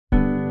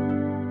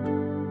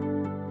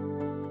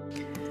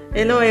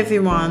Hello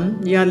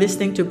everyone, you are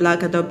listening to Black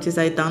Adoptees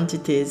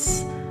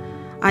Identities.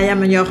 I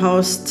am your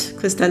host,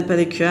 Christelle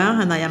Pellicure,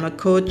 and I am a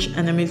coach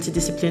and a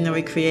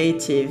multidisciplinary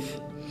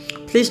creative.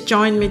 Please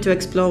join me to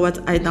explore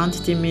what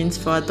identity means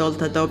for adult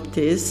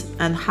adoptees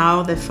and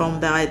how they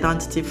form their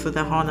identity for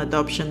their own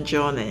adoption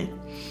journey.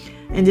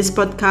 In this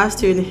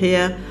podcast, you will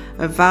hear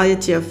a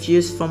variety of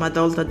views from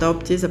adult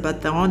adoptees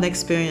about their own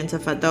experience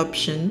of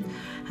adoption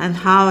and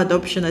how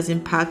adoption has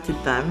impacted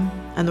them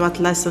and what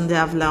lessons they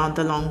have learned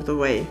along the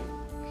way.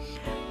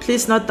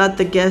 Please note that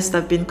the guests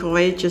have been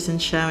courageous in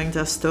sharing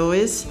their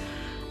stories,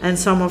 and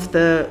some of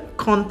the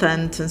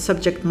content and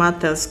subject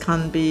matters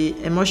can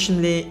be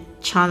emotionally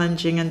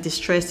challenging and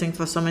distressing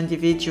for some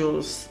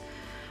individuals.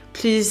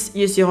 Please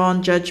use your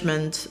own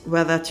judgment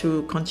whether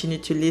to continue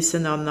to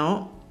listen or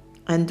not,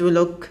 and do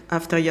look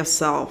after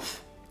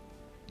yourself.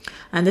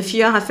 And if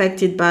you are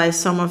affected by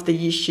some of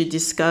the issues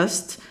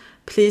discussed,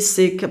 please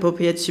seek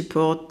appropriate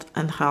support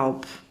and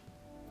help.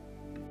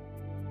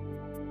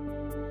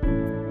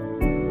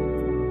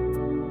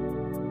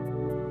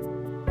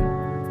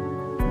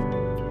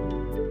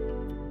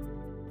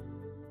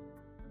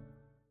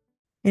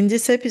 In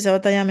this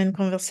episode, I am in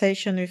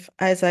conversation with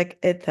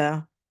Isaac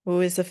Etter,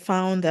 who is the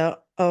founder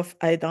of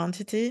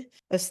Identity,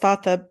 a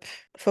startup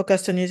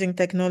focused on using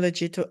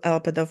technology to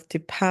help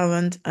adoptive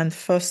parents and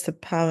foster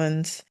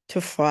parents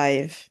to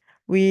thrive.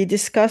 We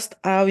discussed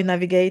how he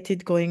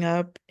navigated growing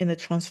up in a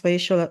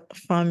transracial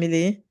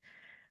family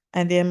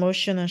and the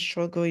emotion and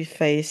struggle he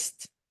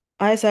faced.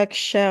 Isaac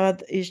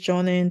shared his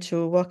journey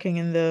into working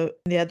in the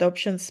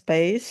adoption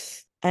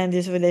space and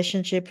his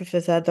relationship with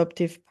his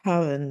adoptive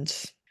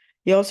parents.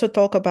 He also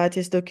talked about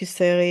his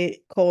docuseries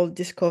called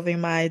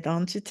Discovering My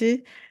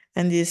Identity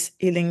and his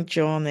healing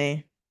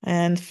journey.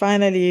 And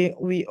finally,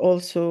 we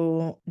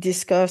also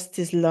discussed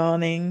his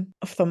learning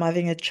from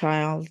having a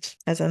child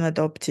as an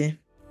adoptee.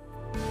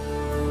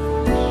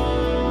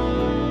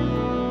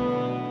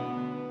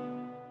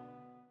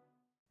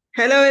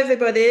 Hello,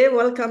 everybody.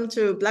 Welcome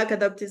to Black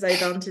Adoptees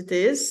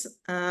Identities.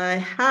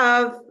 I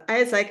have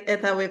Isaac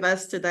Etter with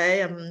us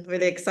today. I'm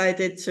really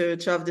excited to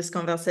have this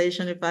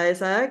conversation with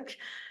Isaac.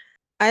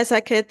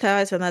 Isaac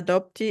Etter is an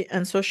adoptee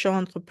and social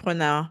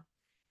entrepreneur.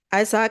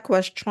 Isaac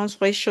was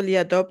transracially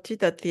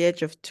adopted at the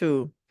age of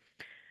 2.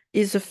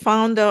 He's the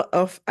founder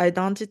of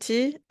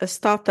Identity, a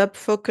startup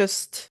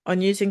focused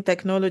on using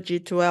technology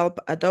to help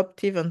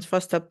adoptive and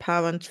foster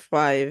parents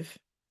thrive.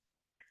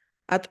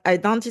 At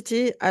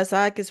Identity,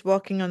 Isaac is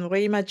working on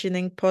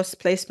reimagining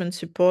post-placement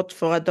support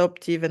for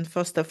adoptive and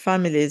foster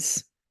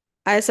families.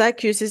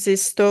 Isaac uses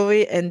his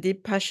story and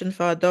deep passion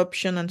for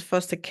adoption and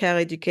foster care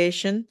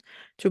education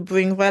to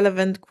bring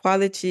relevant,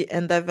 quality,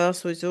 and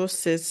diverse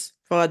resources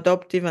for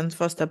adoptive and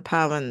foster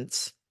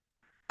parents.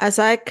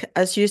 Isaac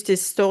has used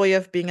his story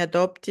of being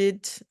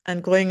adopted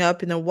and growing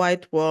up in a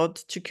white world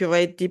to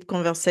curate deep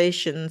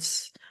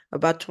conversations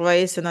about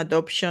race and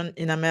adoption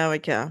in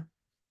America.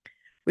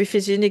 With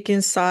his unique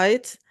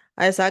insight,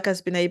 Isaac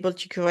has been able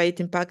to curate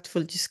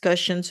impactful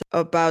discussions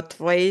about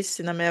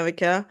race in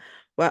America,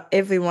 where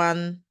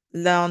everyone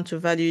learn to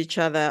value each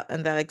other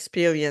and their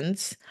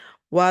experience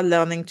while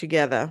learning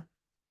together.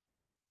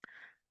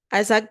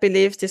 Isaac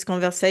believes these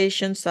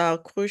conversations are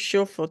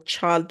crucial for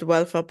child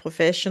welfare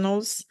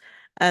professionals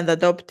and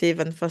adoptive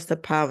and foster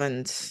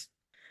parents.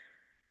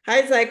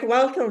 Isaac,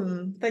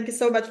 welcome. Thank you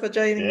so much for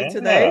joining me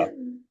today.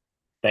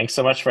 Thanks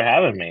so much for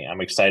having me.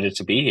 I'm excited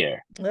to be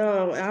here.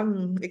 Oh,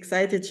 I'm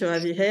excited to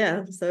have you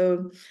here.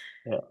 So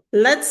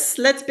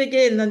let's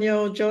begin on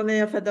your journey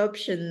of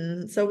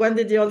adoption. So when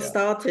did you all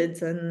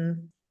started?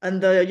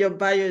 And your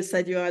bio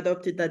said you were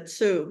adopted at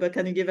 2, but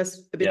can you give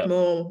us a bit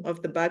more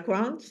of the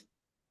background?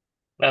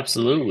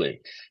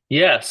 Absolutely.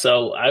 Yeah.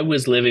 So I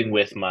was living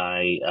with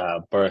my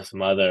birth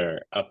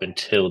mother up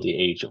until the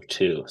age of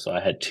 2. So I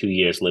had 2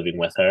 years living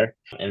with her.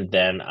 And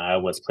then I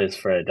was placed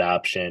for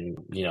adoption.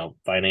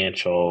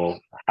 Financial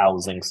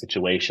housing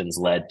situations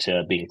led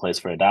to being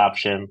placed for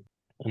adoption.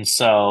 And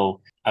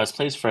so I was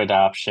placed for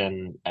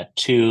adoption at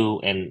 2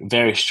 and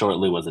very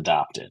shortly was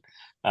adopted.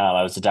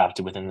 I was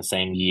adopted within the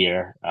same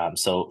year.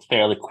 So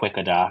fairly quick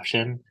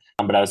adoption.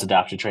 But I was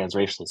adopted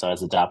transracially. So I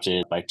was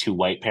adopted by 2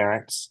 white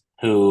parents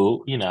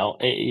who,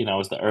 it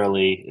was the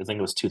early, I think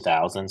it was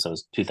 2000. So it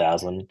was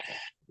 2000,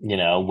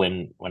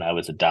 when I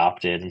was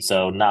adopted. And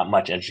so not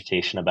much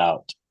education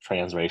about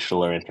transracial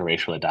or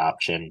interracial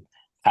adoption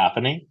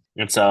happening.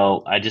 And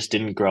so I just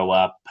didn't grow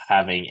up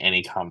having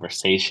any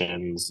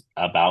conversations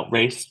about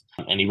race,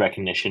 any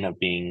recognition of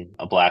being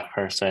a Black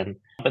person.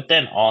 But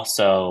then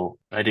also,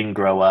 I didn't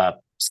grow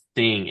up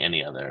seeing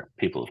any other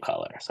people of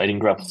color. So I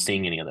didn't grow up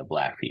seeing any other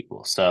Black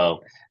people.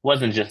 So it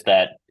wasn't just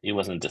that it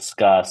wasn't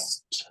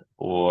discussed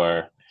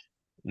or,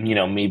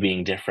 me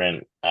being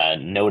different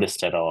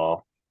noticed at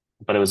all,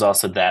 but it was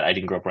also that I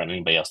didn't grow up around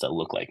anybody else that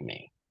looked like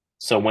me.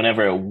 So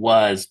whenever it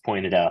was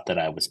pointed out that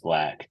I was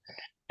Black,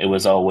 it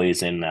was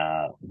always in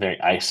a very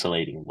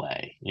isolating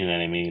way. You know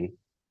what I mean?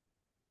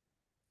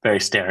 Very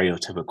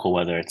stereotypical,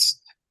 whether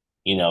it's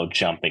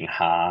jumping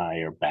high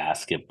or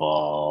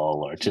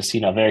basketball or just,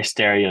 very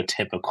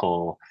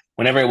stereotypical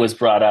whenever it was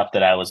brought up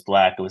that I was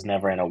Black, it was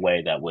never in a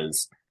way that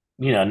was,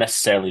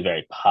 necessarily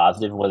very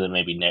positive. It wasn't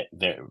maybe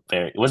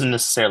it wasn't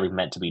necessarily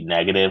meant to be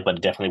negative, but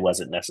it definitely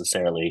wasn't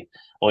necessarily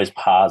always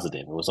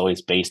positive. It was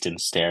always based in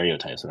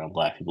stereotypes around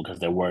Black people because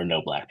there were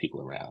no Black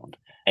people around,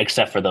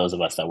 except for those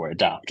of us that were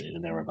adopted,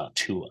 and there were about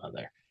two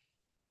other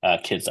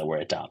kids that were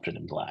adopted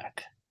and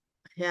Black.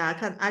 Yeah,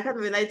 I can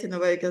relate in a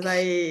way because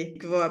I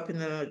grew up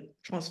in a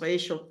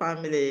transracial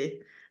family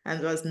and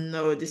there was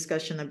no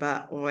discussion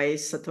about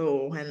race at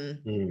all,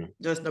 and Mm.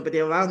 there's nobody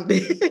around me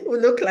who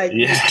looked like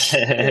me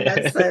in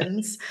that Yeah.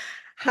 sense.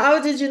 How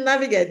did you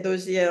navigate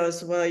those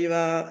years where you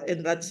are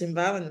in that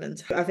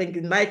environment? I think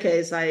in my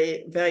case,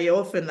 I very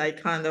often I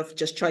kind of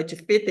just try to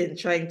fit in,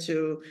 trying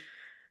to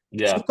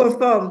Yeah.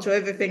 conform to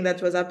everything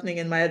that was happening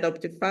in my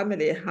adoptive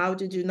family. How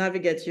did you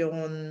navigate your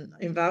own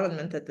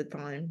environment at the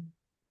time?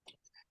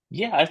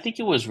 Yeah, I think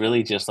it was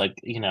really just like,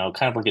 kind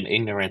of like an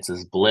ignorance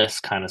is bliss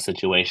kind of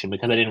situation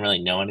because I didn't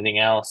really know anything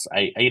else.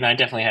 I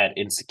definitely had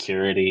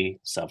insecurity,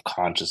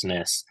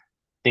 self-consciousness,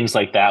 things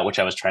like that, which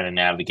I was trying to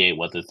navigate,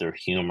 whether through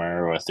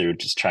humor or through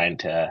just trying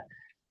to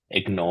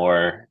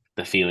ignore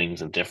the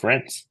feelings of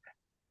difference.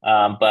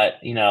 But,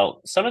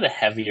 some of the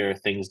heavier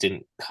things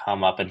didn't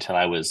come up until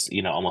I was,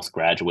 almost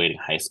graduating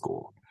high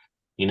school.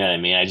 You know what I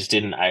mean? I just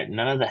didn't,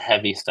 none of the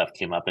heavy stuff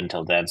came up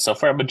until then. So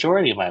for a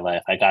majority of my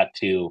life, I got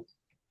to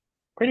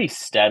pretty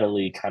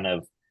steadily kind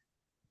of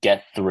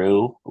get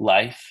through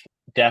life.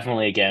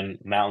 Definitely, again,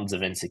 mountains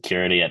of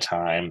insecurity at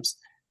times,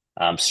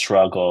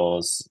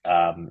 struggles,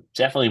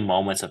 definitely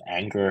moments of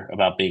anger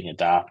about being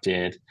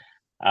adopted.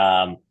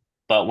 Um,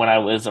 but when I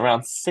was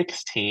around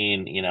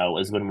 16,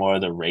 was when more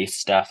of the race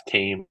stuff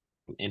came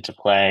into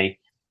play.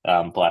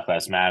 Black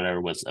Lives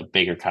Matter was a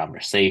bigger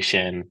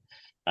conversation.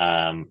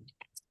 Um,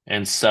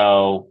 and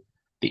so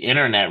the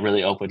internet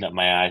really opened up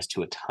my eyes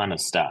to a ton of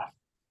stuff.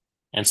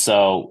 And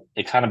so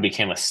it kind of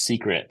became a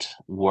secret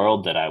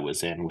world that I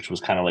was in, which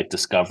was kind of like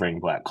discovering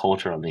Black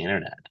culture on the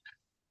internet.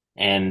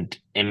 And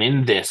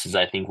in this is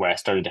I think where I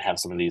started to have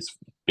some of these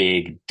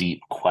big, deep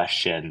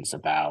questions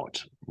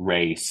about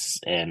race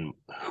and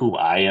who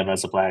I am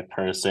as a Black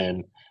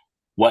person,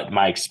 what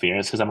my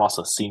experience, because I'm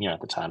also a senior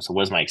at the time. So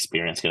what is my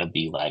experience going to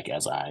be like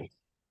as I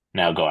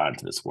now go out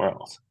into this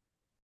world?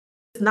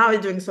 Now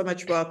you're doing so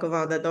much work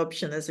around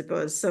adoption, I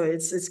suppose. So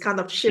it's kind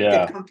of shifted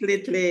Yeah.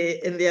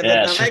 completely in the other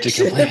Yeah,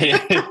 shifted direction.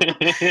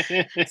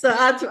 completely. So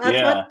at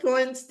Yeah. what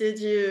point did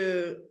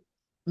you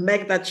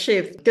make that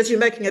shift? Because you're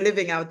making a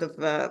living out of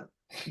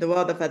the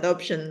world of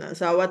adoption.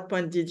 So at what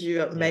point did you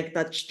Yeah. make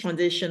that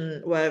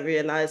transition where I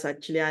realized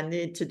actually I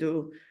need to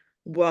do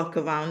work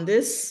around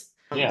this,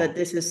 Yeah. that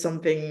this is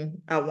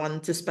something I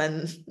want to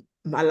spend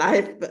my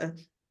life,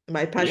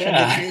 my passion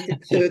Yeah.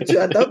 dedicated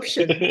to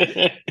adoption?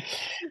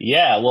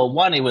 Yeah, well,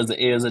 one, it was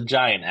a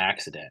giant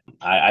accident.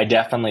 I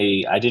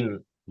definitely I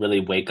didn't really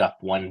wake up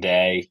one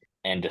day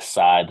and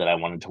decide that I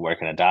wanted to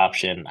work in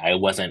adoption. I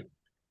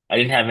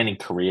didn't have any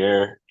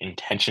career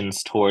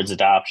intentions towards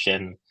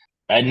adoption.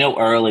 I know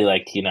early,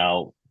 like,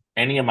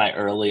 any of my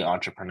early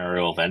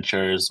entrepreneurial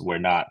ventures were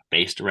not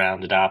based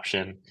around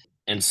adoption.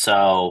 And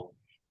so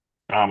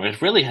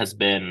it really has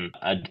been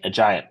a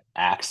giant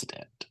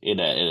accident in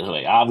a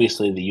way.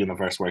 Obviously, the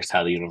universe works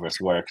how the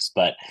universe works,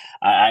 but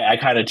I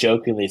kind of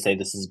jokingly say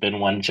this has been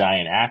one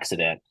giant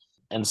accident.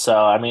 And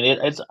so, I mean,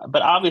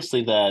 but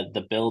obviously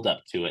the build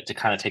up to it, to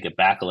kind of take it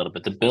back a little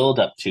bit, the build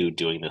up to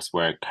doing this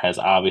work has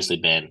obviously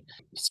been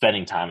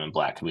spending time in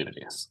Black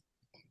communities.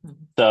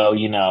 So,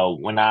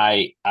 when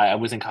I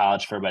was in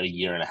college for about a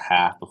year and a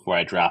half before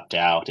I dropped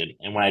out.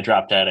 And when I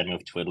dropped out, I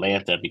moved to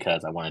Atlanta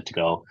because I wanted to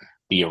go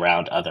be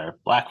around other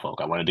Black folk.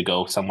 I wanted to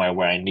go somewhere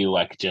where I knew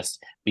I could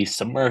just be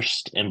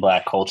submersed in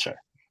Black culture.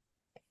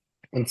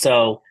 And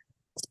so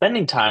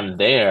spending time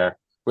there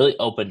really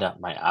opened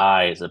up my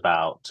eyes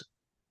about,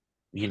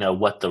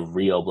 what the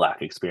real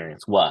Black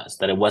experience was,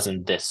 that it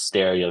wasn't this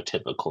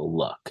stereotypical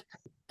look.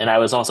 And I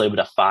was also able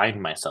to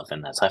find myself in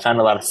that. So I found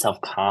a lot of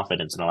self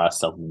confidence and a lot of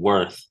self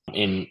worth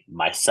in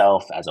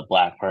myself as a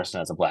Black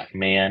person, as a Black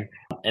man.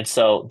 And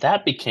so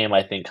that became,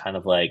 I think, kind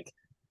of like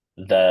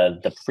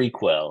the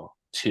prequel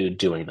to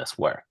doing this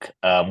work,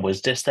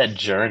 was just that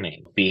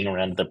journey, being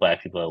around the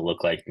Black people that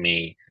look like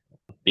me,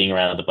 being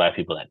around the Black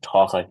people that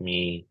talk like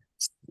me,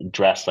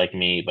 dressed like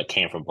me, but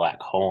came from Black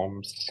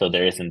homes. So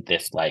there isn't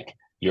this like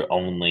you're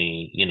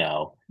only,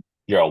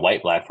 you're a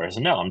white Black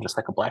person. No, I'm just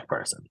like a Black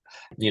person.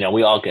 We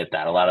all get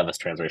that. A lot of us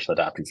transracial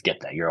adoptees get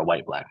that. You're a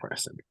white Black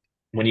person.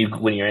 When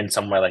you're in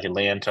somewhere like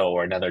Atlanta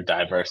or another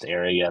diverse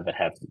area that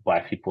have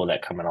Black people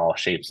that come in all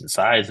shapes and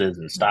sizes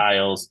and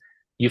styles,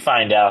 you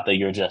find out that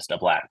you're just a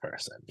Black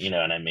person. You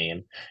know what I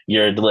mean?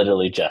 You're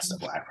literally just a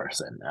Black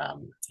person,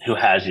 who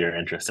has your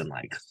interests and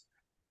likes.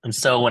 And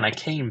so when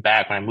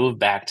I moved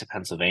back to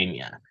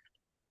Pennsylvania,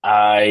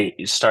 I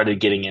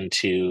started getting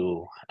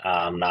into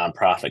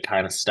nonprofit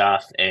kind of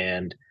stuff.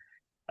 And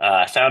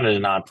I founded a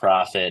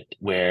nonprofit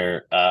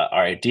where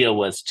our idea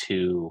was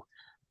to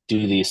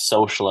do these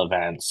social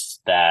events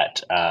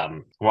that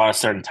were on a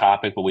certain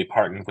topic, but we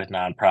partnered with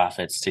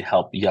nonprofits to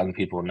help young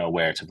people know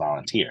where to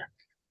volunteer.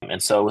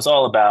 And so it was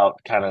all about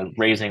kind of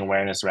raising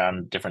awareness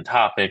around different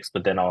topics,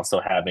 but then also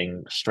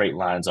having straight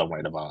lines on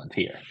where to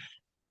volunteer.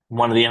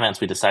 One of the events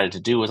we decided to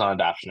do was on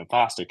adoption and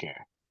foster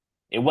care.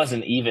 It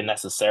wasn't even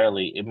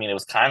necessarily, I mean, it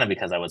was kind of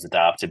because I was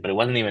adopted, but it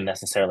wasn't even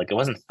necessarily like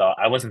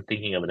I wasn't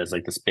thinking of it as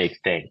like this big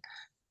thing.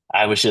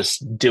 I was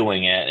just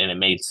doing it and it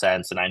made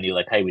sense. And I knew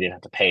like, hey, we didn't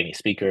have to pay any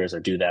speakers or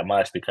do that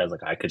much because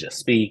like I could just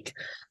speak.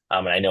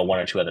 And I know one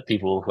or two other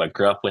people who I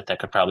grew up with that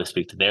could probably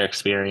speak to their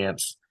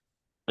experience.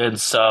 And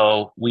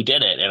so we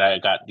did it. And I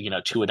got,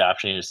 two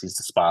adoption agencies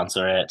to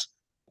sponsor it.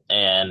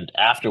 And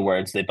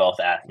afterwards, they both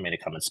asked me to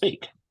come and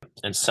speak.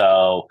 And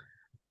so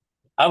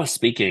I was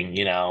speaking,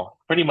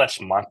 pretty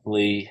much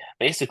monthly,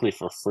 basically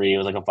for free. It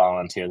was like a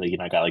volunteer that,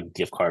 I got like a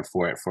gift card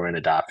for it for an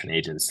adoption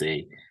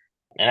agency.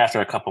 And after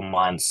a couple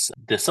months,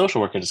 the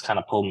social worker just kind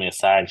of pulled me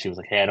aside and she was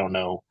like, hey, I don't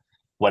know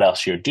what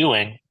else you're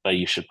doing, but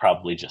you should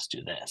probably just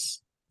do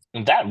this.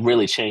 And that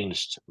really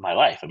changed my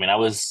life. I mean, I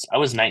was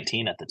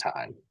 19 at the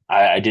time.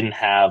 I didn't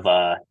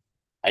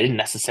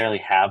necessarily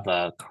have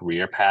a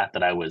career path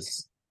that I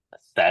was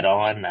set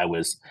on.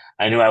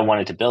 I knew I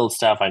wanted to build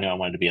stuff. I knew I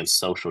wanted to be in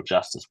social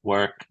justice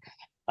work.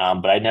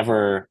 But I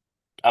never,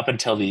 up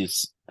until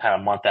these kind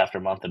of month after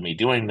month of me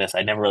doing this,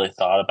 I never really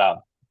thought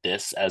about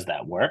this as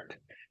that work.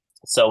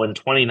 So in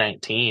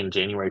 2019,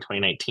 January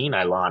 2019,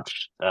 I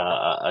launched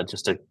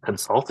just a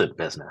consultant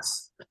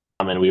business.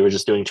 And we were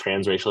just doing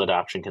transracial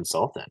adoption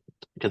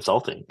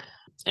consulting.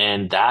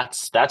 And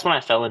that's when I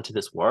fell into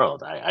this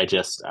world.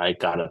 I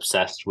got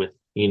obsessed with,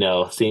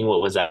 seeing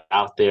what was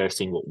out there,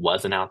 seeing what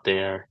wasn't out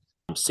there,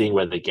 seeing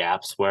where the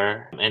gaps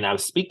were. And I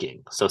was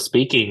speaking. So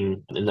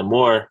speaking, and the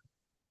more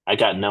I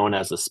got known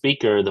as a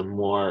speaker, the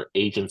more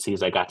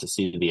agencies I got to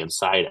see the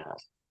inside of.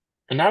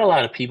 And not a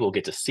lot of people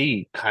get to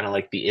see kind of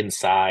like the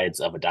insides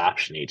of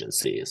adoption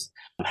agencies,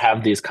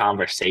 have these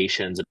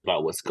conversations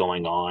about what's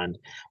going on.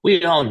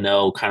 We all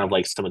know kind of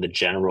like some of the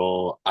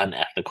general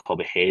unethical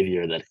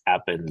behavior that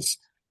happens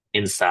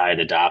inside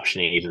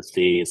adoption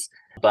agencies.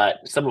 But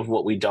some of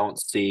what we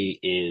don't see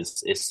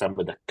is some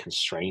of the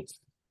constraints,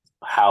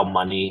 how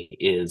money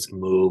is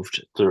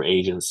moved through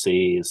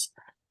agencies,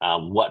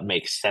 what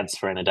makes sense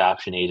for an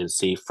adoption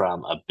agency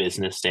from a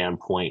business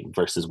standpoint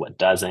versus what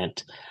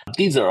doesn't.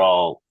 These are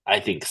all, I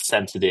think,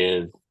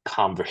 sensitive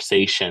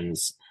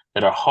conversations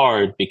that are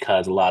hard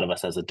because a lot of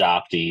us as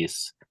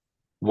adoptees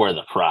were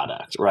the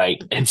product,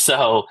 right? And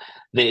so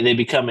they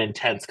become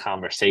intense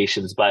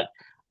conversations, but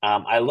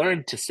I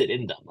learned to sit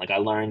in them. Like I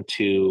learned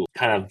to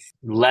kind of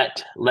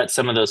let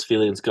some of those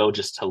feelings go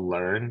just to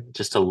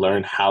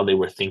learn how they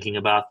were thinking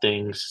about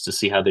things, just to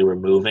see how they were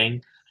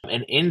moving.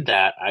 And in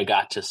that, I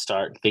got to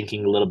start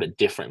thinking a little bit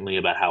differently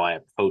about how I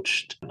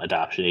approached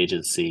adoption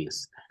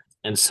agencies.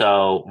 And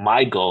so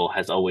my goal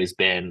has always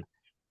been,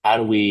 how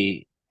do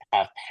we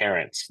have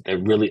parents that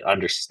really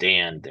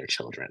understand their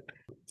children?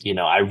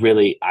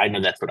 I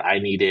know that's what I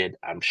needed.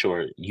 I'm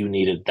sure you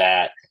needed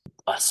that.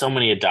 So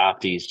many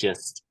adoptees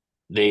just,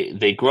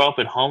 they grow up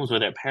in homes where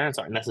their parents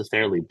aren't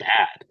necessarily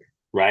bad,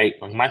 right?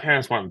 Like my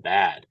parents weren't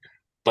bad,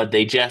 but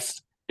they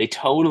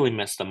totally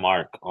missed the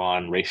mark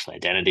on racial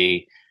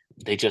identity.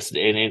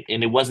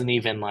 And it wasn't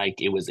even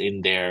like it was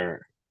in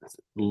their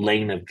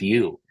lane of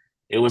view.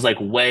 It was like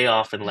way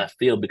off in left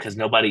field because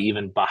nobody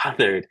even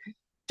bothered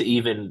to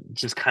even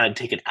just kind of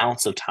take an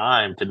ounce of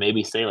time to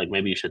maybe say like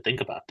maybe you should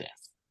think about this.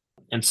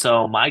 And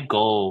so my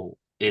goal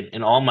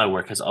in all my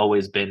work has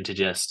always been to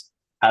just,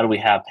 how do we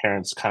have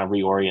parents kind of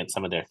reorient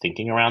some of their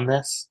thinking around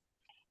this?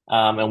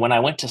 And when I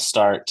went to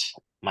start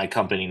my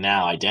company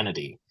now,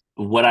 Identity,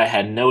 what I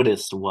had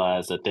noticed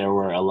was that there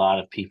were a lot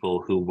of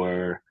people who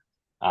were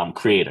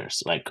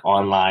creators, like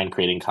online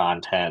creating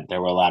content.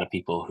 There were a lot of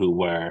people who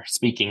were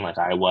speaking like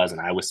I was, and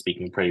I was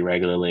speaking pretty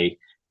regularly.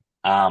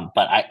 But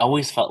I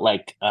always felt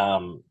like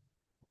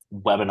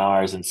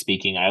webinars and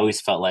speaking, I always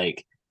felt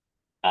like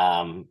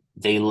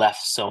they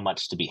left so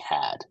much to be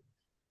had.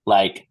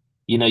 Like,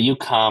 you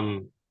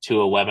come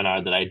to a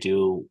webinar that I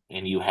do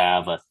and you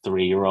have a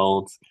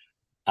 3-year-old,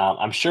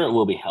 I'm sure it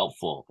will be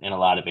helpful in a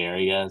lot of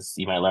areas.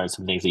 You might learn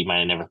some things that you might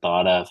have never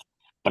thought of,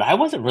 but I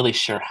wasn't really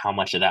sure how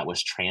much of that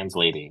was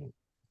translating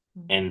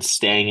and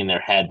staying in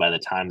their head by the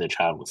time their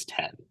child was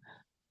 10.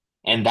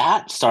 And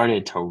that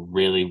started to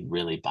really,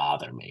 really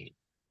bother me.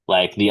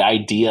 Like the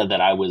idea that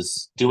I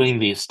was doing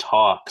these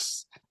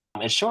talks,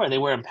 and sure, they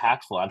were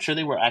impactful. I'm sure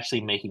they were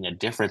actually making a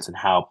difference in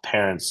how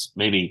parents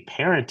maybe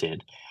parented.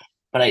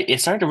 But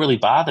it started to really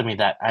bother me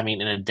that, I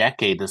mean, in a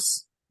decade,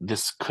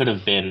 this could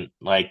have been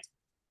like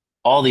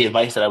all the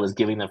advice that I was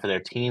giving them for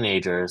their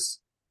teenagers,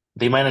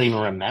 they might not even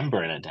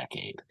remember in a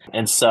decade.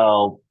 And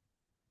so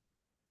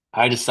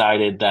I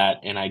decided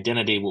that in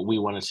Identity, what we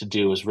wanted to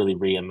do was really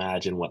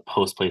reimagine what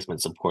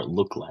post-placement support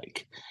looked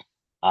like,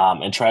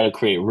 and try to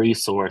create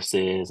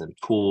resources and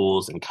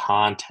tools and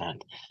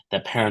content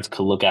that parents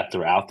could look at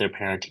throughout their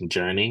parenting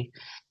journey,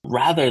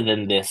 rather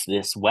than this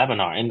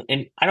webinar.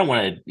 And I don't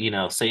want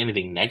to, say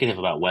anything negative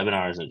about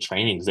webinars and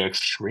trainings. They're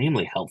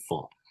extremely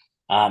helpful.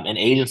 And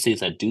agencies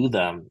that do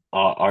them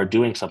are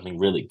doing something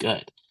really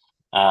good.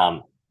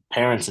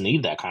 parents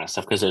need that kind of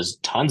stuff because there's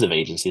tons of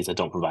agencies that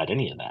don't provide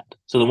any of that.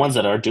 So the ones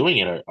that are doing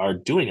it are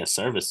doing a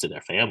service to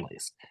their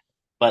families.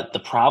 But the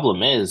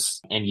problem is,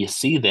 and you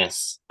see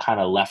this kind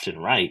of left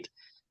and right,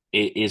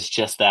 it is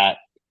just that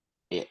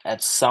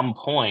at some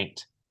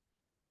point,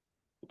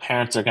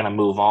 parents are going to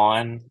move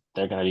on.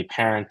 They're going to be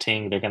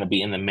parenting. They're going to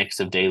be in the mix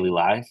of daily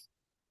life.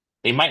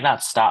 They might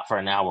not stop for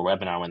an hour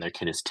webinar when their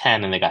kid is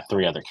 10 and they got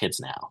three other kids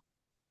now.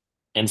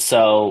 And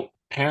so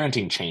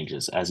parenting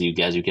changes as you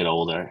get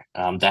older.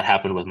 That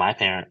happened with my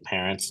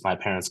parents. My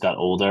parents got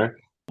older.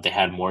 They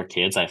had more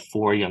kids. I have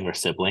four younger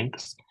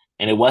siblings.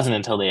 And it wasn't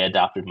until they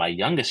adopted my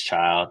youngest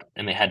child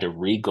and they had to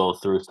re-go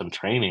through some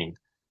training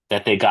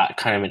that they got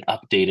kind of an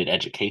updated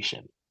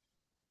education.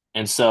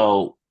 And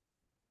so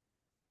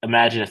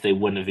imagine if they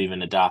wouldn't have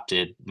even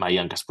adopted my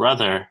youngest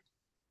brother,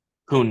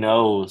 who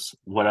knows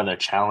what other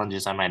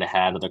challenges I might have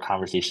had, other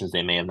conversations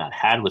they may have not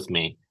had with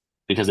me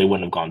because they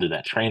wouldn't have gone through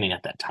that training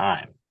at that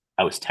time.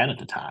 I was 10 at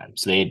the time.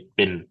 So they'd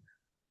been,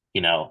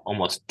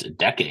 almost a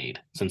decade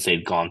since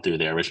they'd gone through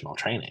their original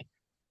training.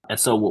 And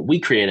so what we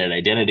create at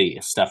Identity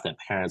is stuff that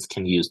parents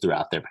can use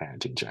throughout their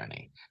parenting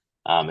journey.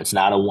 It's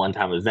not a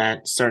one-time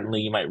event.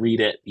 Certainly you might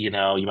read it, you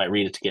might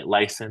read it to get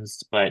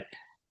licensed, but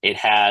it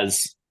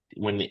has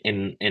when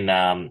in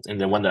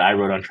the one that I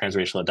wrote on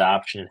transracial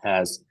adoption, it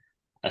has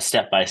a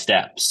step by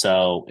step.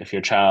 So if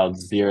your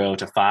child's 0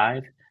 to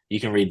 5, you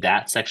can read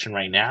that section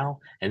right now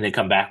and then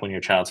come back when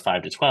your child's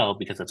 5 to 12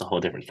 because that's a whole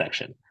different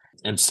section.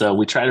 And so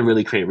we try to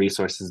really create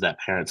resources that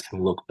parents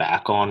can look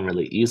back on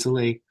really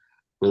easily,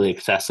 really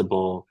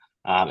accessible.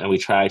 And we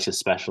try to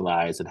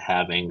specialize in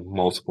having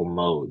multiple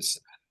modes.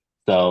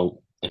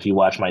 So if you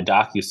watch my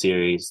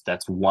docu-series,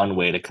 that's one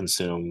way to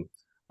consume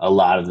a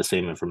lot of the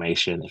same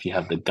information. If you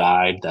have the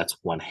guide, that's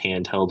one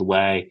handheld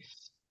way.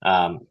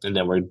 And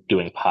then we're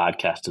doing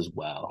podcasts as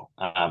well.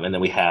 And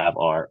then we have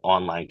our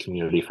online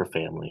community for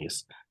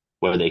families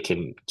where they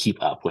can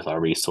keep up with our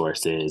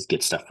resources,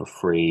 get stuff for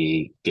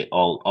free, get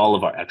all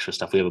of our extra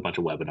stuff. We have a bunch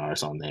of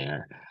webinars on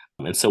there.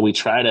 And so we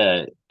try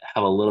to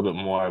have a little bit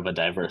more of a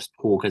diverse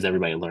pool because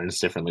everybody learns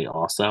differently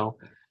also.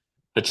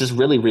 But just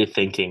really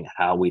rethinking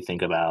how we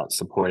think about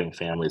supporting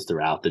families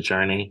throughout the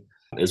journey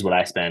is what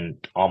I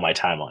spend all my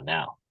time on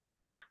now.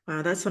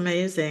 Wow, that's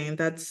amazing.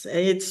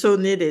 It's so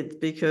needed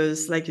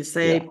because, like you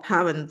say, Yeah.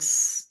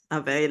 parents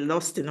are very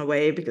lost in a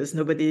way because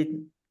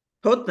nobody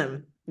taught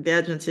them. The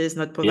agency is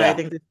not Yeah.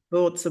 providing the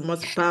support. So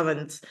most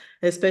parents,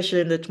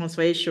 especially in the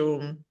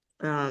transracial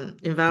Yeah.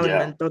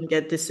 environment, don't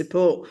get the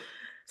support.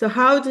 So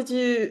how did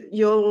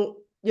your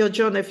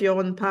journey of your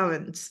own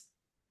parents?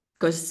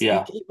 Because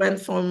Yeah. you went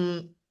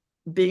from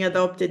being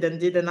adopted and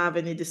didn't have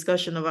any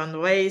discussion around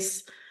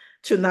race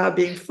to now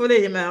being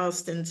fully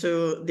immersed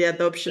into the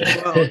adoption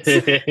world.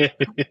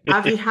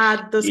 Have you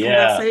had those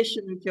Yeah.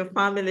 conversations with your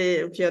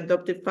family, with your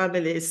adopted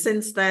family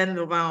since then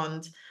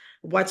around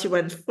what you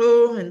went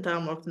through in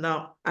terms of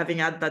now having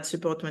had that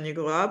support when you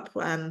grew up,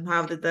 and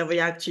how did they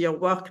react to your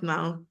work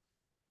now?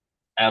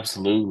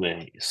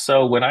 Absolutely.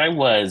 So when I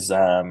was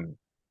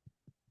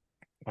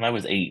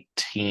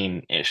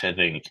 18-ish, I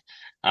think,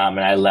 and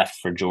I left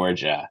for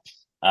Georgia,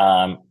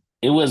 um,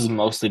 it was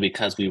mostly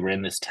because we were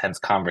in this tense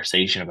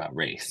conversation about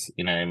race.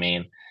 You know what I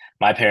mean?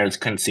 My parents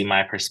couldn't see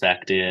my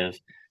perspective,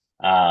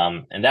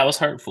 and that was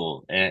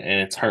hurtful.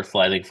 And it's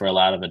hurtful, I think, for a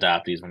lot of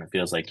adoptees when it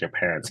feels like your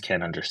parents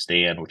can't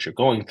understand what you're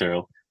going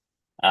through.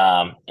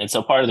 And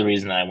so part of the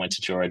reason that I went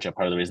to Georgia,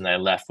 part of the reason that I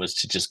left was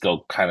to just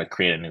go kind of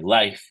create a new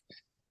life,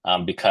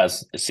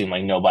 because it seemed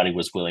like nobody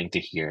was willing to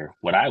hear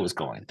what I was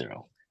going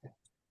through.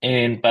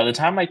 And by the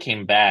time I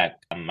came back,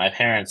 my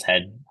parents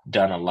had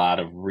done a lot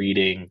of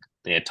reading.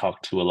 They had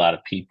talked to a lot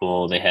of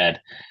people. They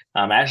had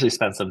actually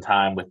spent some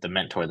time with the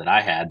mentor that I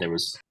had. There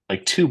was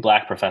like two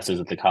Black professors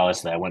at the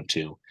college that I went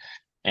to,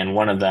 and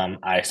one of them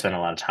I spent a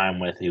lot of time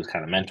with. He was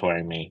kind of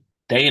mentoring me.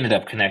 They ended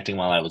up connecting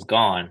while I was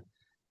gone,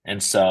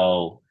 and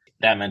so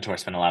that mentor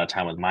spent a lot of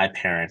time with my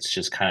parents,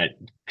 just kind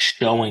of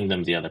showing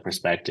them the other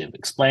perspective,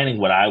 explaining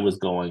what I was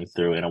going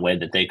through in a way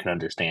that they could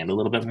understand a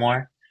little bit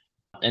more.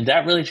 And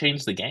that really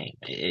changed the game.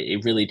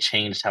 It really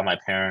changed how my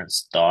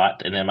parents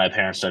thought. And then my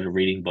parents started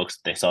reading books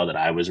that they saw that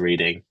I was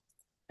reading,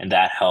 and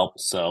that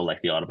helped. So,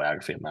 like the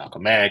autobiography of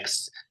Malcolm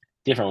X,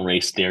 different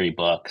race theory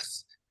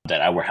books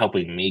that were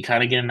helping me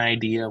kind of get an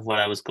idea of what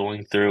I was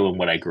going through and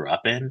what I grew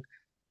up in.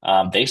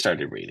 They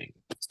started reading.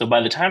 So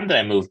by the time that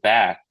I moved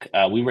back,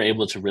 we were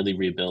able to really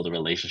rebuild a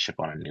relationship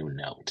on a new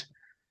note.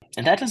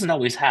 And that doesn't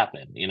always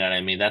happen. You know what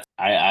I mean?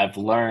 I've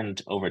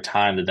learned over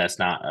time that that's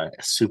not a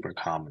super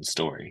common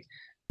story,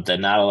 that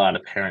not a lot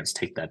of parents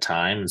take that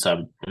time. And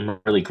so I'm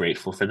really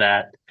grateful for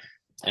that.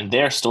 And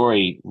their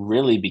story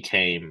really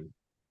became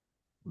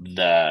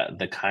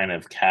the kind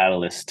of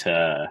catalyst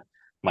to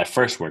my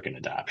first work in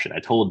adoption. I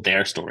told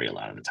their story a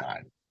lot of the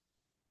time.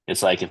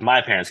 It's like, if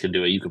my parents could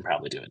do it, you can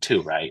probably do it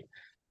too, right?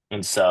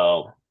 And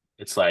so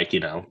it's like,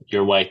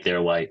 you're white,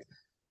 they're white,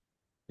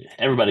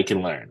 everybody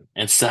can learn.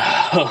 And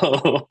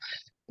so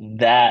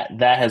that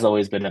has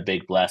always been a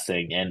big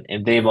blessing.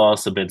 And they've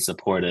also been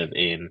supportive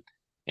in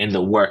in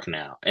the work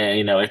now.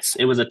 And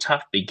it was a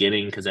tough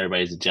beginning because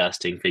everybody's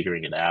adjusting,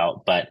 figuring it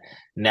out. But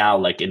now,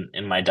 like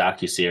in my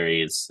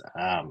docuseries,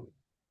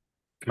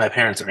 my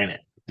parents are in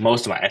it.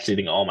 Actually, I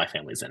think all my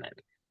family's in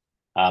it.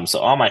 So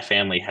all my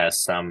family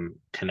has some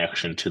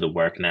connection to the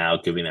work now,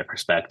 giving their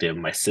perspective.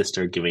 My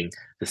sister giving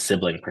the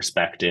sibling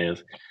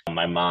perspective,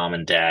 my mom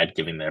and dad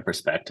giving their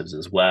perspectives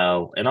as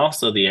well, and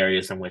also the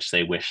areas in which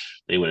they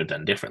wish they would have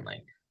done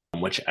differently,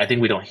 which I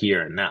think we don't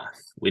hear enough.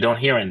 We don't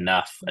hear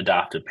enough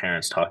adoptive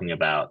parents talking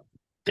about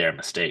their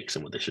mistakes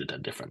and what they should have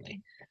done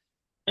differently.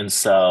 And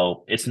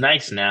so it's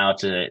nice now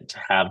to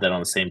have that on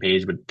the same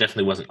page, but it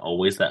definitely wasn't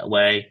always that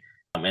way.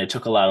 And it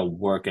took a lot of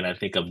work, and I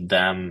think of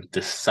them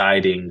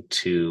deciding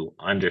to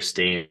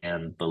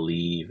understand,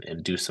 believe,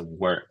 and do some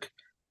work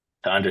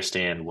to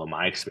understand what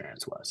my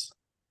experience was.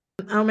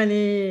 How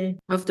many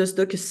of those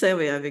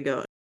docuseries have you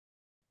got?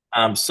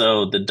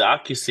 So the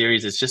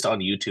docu-series is just on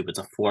YouTube. It's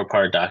a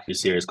four-part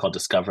docu-series called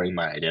Discovering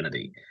My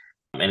Identity.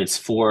 And it's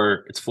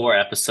four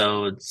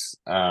episodes.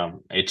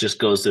 It just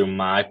goes through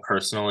my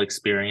personal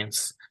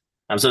experience.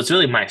 So it's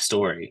really my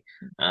story.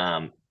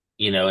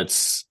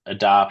 It's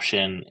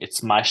adoption,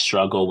 it's my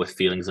struggle with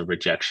feelings of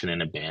rejection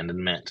and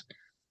abandonment.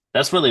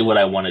 That's really what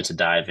I wanted to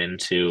dive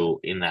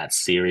into in that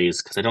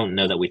series because I don't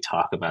know that we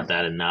talk about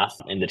that enough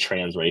in the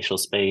transracial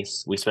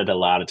space. We spend a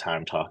lot of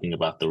time talking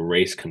about the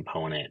race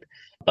component,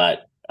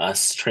 but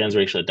us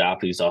transracial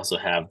adoptees also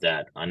have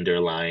that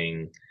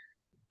underlying,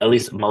 at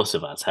least most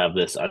of us have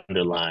this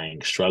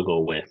underlying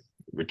struggle with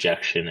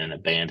rejection and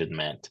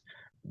abandonment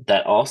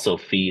that also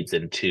feeds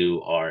into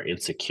our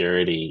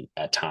insecurity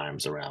at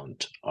times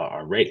around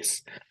our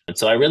race. And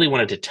so I really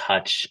wanted to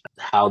touch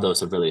how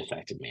those have really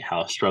affected me,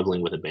 how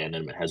struggling with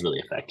abandonment has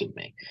really affected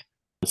me.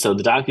 And so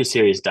the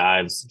docuseries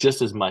dives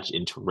just as much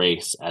into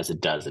race as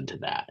it does into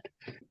that.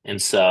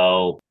 And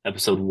so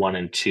episode 1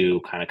 and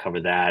 2 kind of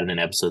cover that. And then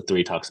episode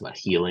 3 talks about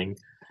healing.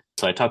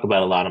 So I talk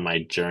about a lot of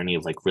my journey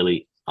of like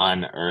really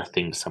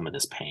unearthing some of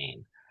this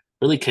pain,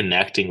 really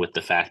connecting with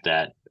the fact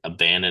that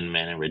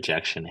abandonment and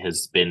rejection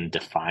has been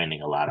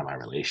defining a lot of my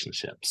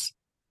relationships.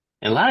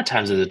 And a lot of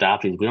times as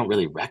adoptees, we don't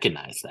really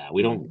recognize that.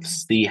 We don't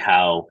see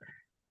how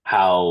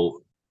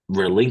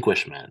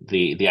relinquishment,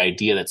 the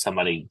idea that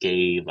somebody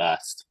gave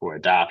us for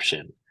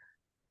adoption,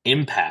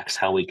 impacts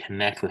how we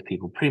connect with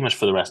people pretty much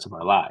for the rest of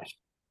our life.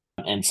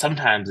 And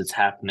sometimes it's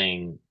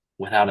happening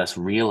without us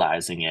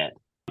realizing it,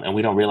 and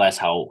we don't realize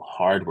how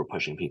hard we're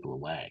pushing people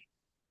away.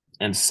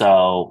 And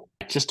so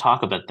just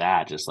talk about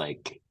that, just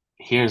like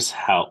here's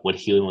what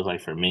healing was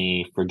like for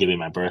me, forgiving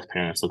my birth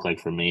parents looked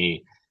like for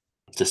me,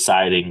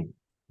 deciding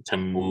to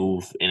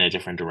move in a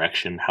different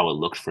direction, how it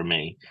looked for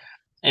me.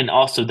 And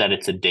also that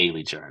it's a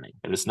daily journey.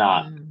 And it's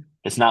not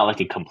like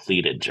a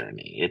completed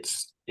journey.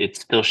 It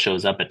still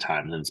shows up at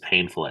times and it's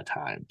painful at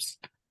times.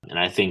 And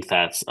I think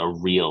that's a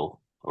real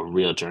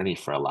journey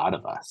for a lot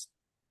of us.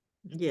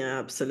 Yeah,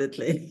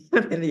 absolutely.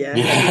 I mean, yeah, like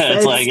you Yeah,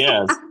 it's said, like,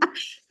 yes.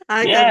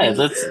 I Yeah,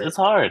 can. it's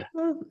hard.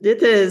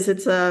 It is.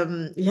 It's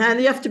yeah,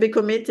 and you have to be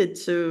committed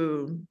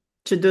to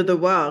do the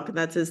work.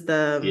 That is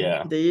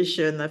Yeah, the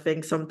issue, and I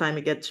think sometimes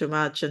you get too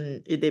much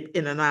and you dip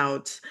in and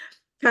out.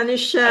 Can you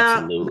share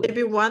absolutely.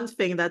 maybe one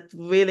thing that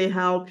really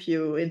helped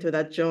you into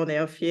that journey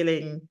of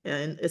healing,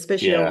 and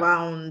especially Yeah.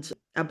 around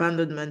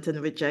abandonment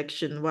and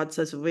rejection? What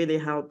has really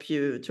helped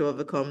you to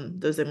overcome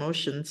those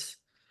emotions?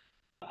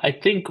 I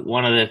think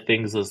one of the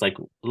things was like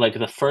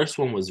the first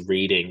one was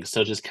reading.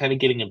 So just kind of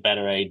getting a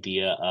better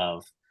idea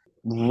of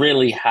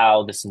really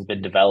how this has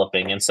been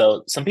developing. And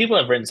so some people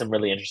have written some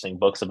really interesting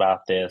books about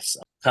this.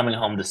 Coming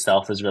Home to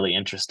Self is really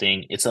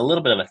interesting. It's a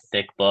little bit of a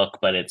thick book,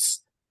 but it's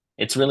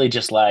really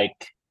just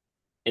like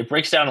it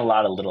breaks down a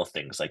lot of little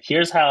things. Like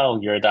here's how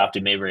your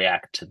adopted may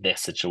react to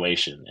this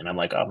situation. And I'm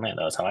like, oh man,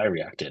 that was how I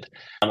reacted.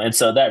 And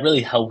so that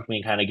really helped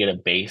me kind of get a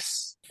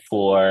base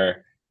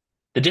for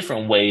the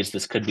different ways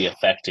this could be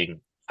affecting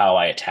how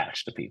I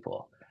attach to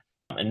people.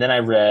 And then I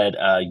read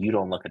You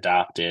Don't Look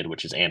Adopted,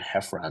 which is Anne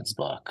Heffron's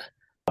book,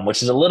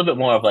 which is a little bit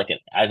more of like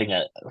I think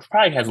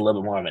probably has a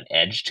little bit more of an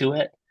edge to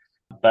it.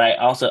 But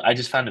I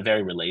just found it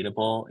very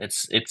relatable.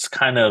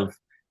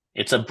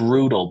 It's a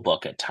brutal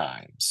book at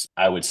times,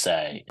 I would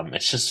say.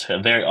 It's just a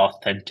very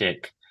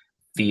authentic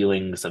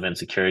feelings of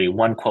insecurity.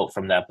 One quote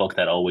from that book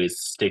that always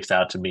sticks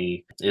out to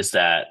me is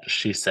that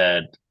she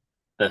said,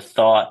 the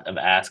thought of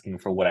asking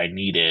for what I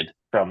needed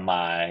from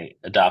my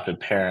adoptive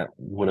parent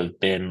would have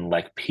been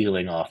like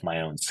peeling off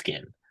my own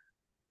skin.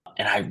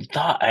 And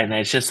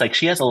it's just like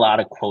she has a lot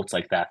of quotes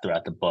like that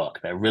throughout the book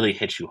that really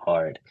hit you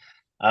hard.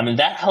 And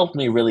that helped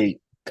me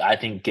really, I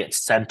think, get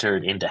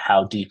centered into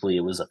how deeply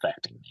it was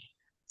affecting me.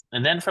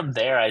 And then from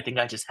there, I think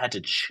I just had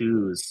to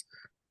choose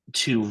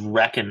to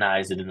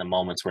recognize it in the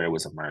moments where it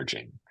was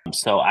emerging.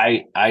 So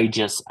I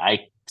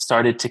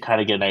started to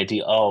kind of get an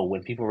idea, oh,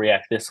 when people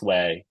react this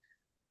way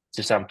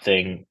to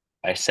something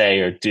I say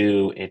or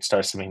do, it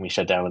starts to make me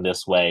shut down in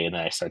this way, and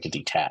then I start to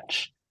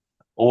detach.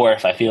 Or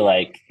if I feel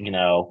like,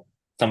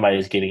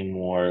 somebody's getting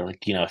more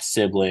like,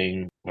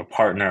 sibling or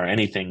partner or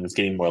anything is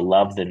getting more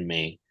love than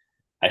me,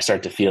 I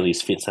start to feel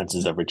these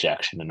senses of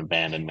rejection and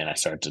abandonment. I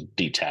start to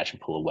detach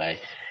and pull away.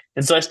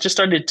 And so I just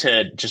started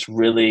to just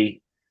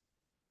really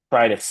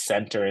try to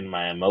center in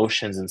my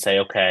emotions and say,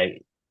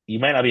 okay, you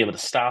might not be able to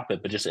stop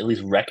it, but just at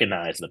least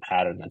recognize the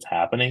pattern that's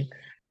happening.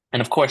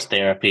 And of course,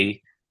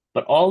 therapy,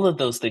 but all of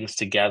those things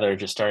together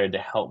just started to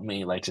help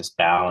me like just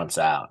balance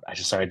out.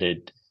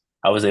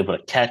 I was able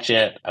to catch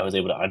it. I was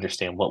able to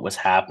understand what was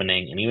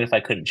happening. And even if I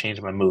couldn't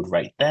change my mood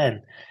right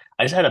then,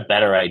 I just had a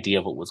better idea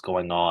of what was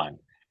going on.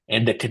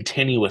 And the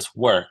continuous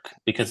work,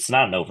 because it's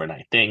not an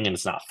overnight thing and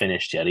it's not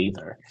finished yet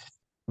either.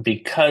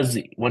 Because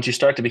once you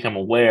start to become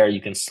aware,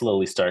 you can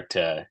slowly start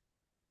to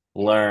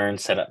learn,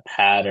 set up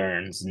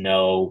patterns,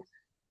 know,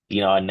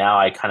 and now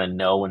I kind of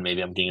know when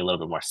maybe I'm getting a little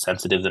bit more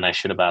sensitive than I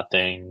should about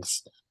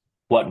things,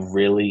 what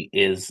really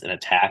is an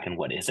attack and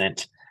what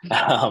isn't,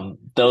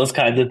 those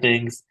kinds of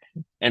things.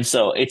 And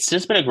so it's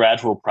just been a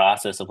gradual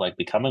process of like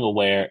becoming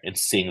aware and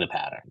seeing the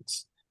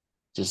patterns,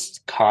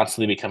 just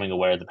constantly becoming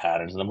aware of the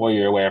patterns. And the more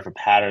you're aware of a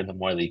pattern, the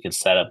more that you can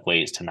set up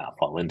ways to not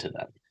fall into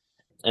them.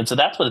 And so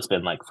that's what it's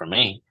been like for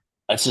me.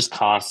 It's just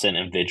constant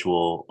and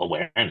visual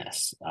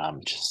awareness,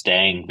 just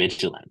staying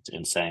vigilant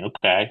and saying,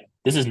 okay,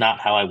 this is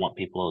not how I want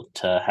people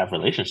to have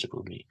relationship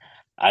with me.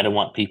 I don't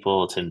want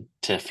people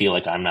to feel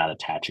like I'm not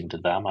attaching to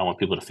them. I want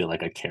people to feel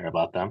like I care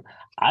about them.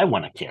 I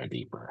want to care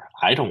deeper.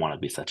 I don't want to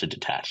be such a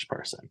detached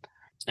person.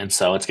 And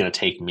so it's going to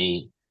take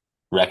me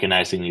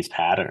recognizing these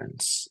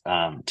patterns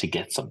to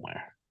get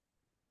somewhere.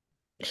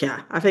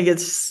 Yeah, I think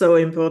it's so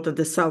important,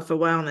 the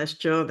self-awareness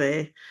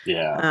journey.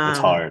 Yeah, it's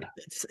hard.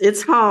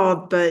 It's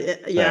hard,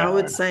 but yeah, Very I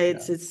would hard. say Yeah.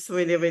 it's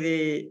really,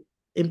 really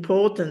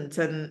important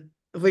and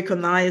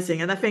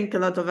recognizing. And I think a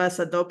lot of us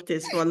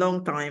adoptees for a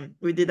long time,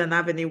 we didn't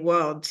have any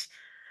words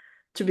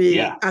to be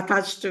Yeah.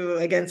 attached to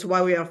against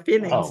what we are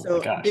feeling. Oh my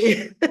So gosh.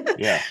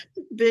 Yeah.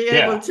 being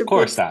able Yeah, to of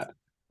course put not.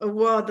 a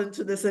word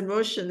into this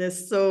emotion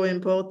is so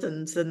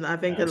important. And I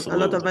think a lot of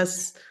Absolutely.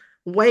 us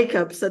wake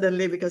up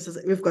suddenly because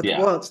we've got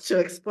Yeah, words to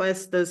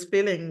express those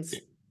feelings.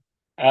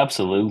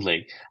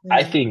 absolutely. I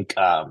Yeah. think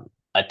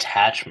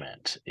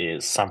attachment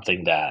is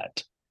something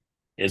that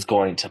is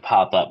going to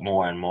pop up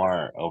more and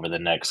more over the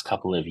next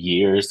couple of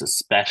years,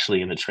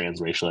 especially in the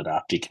transracial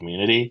adoptee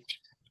community.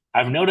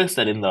 I've noticed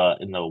that in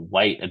the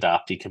white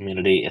adoptee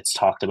community, it's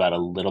talked about a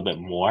little bit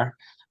more,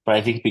 but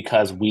I think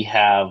because we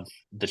have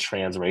the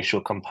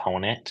transracial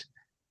component,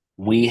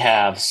 we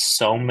have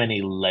so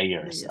many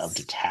layers of Yes.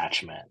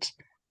 detachment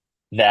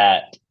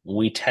that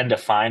we tend to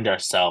find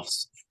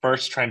ourselves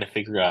first trying to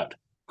figure out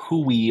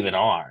who we even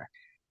are,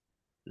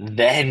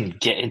 then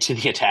get into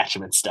the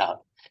attachment stuff.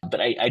 But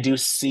I do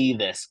see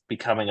this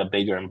becoming a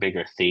bigger and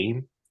bigger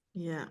theme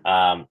Yeah.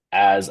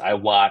 as I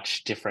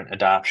watch different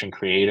adoption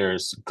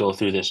creators go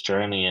through this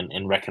journey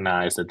and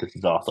recognize that this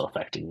is also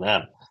affecting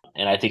them.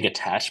 And I think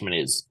attachment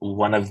is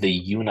one of the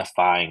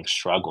unifying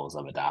struggles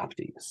of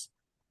adoptees.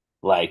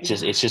 Like,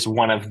 just Yeah. it's just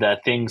one of the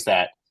things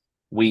that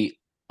we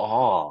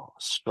all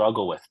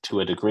struggle with to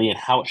a degree, and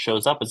how it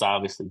shows up is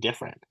obviously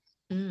different.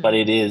 But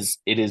Mm.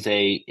 it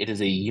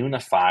is a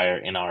unifier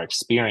in our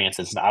experience.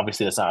 It's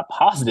obviously that's not a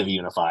positive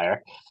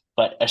unifier,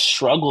 but a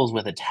struggles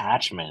with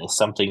attachment is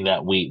something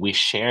that we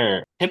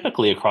share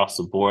typically across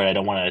the board. I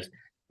don't want to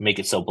make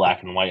it so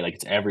black and white like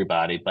it's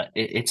everybody, but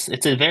it's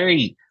a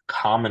very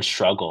common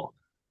struggle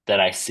that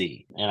I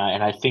see,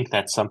 and I think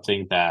that's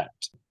something that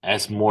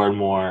as more and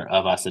more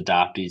of us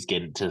adoptees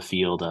get into the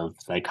field of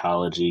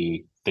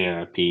psychology,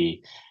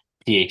 therapy,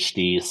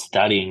 PhDs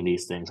studying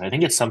these things, I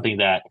think it's something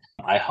that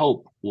I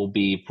hope will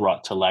be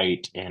brought to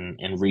light and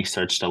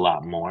researched a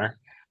lot more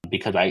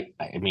because I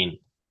mean,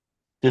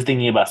 just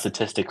thinking about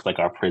statistics like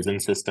our prison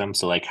system,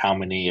 so like how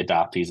many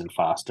adoptees and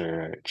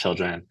foster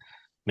children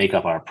make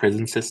up our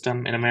prison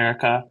system in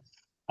America.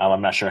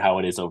 I'm not sure how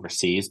it is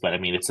overseas, but I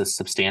mean, it's a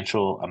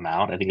substantial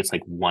amount. I think it's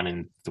like 1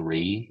 in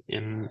 3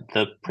 in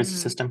the prison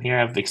Mm. system here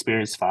have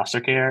experienced foster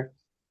care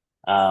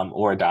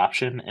or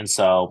adoption. And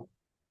so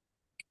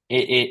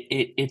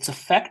it's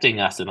affecting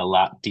us in a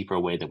lot deeper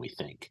way than we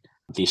think.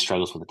 These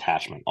struggles with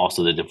attachment,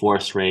 also the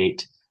divorce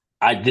rate.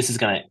 I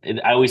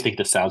always think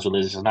this sounds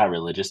religious. It's not a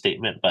religious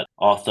statement, but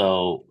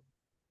also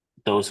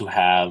those who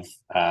have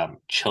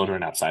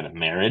children outside of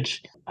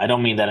marriage. I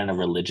don't mean that in a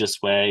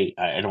religious way.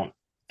 I don't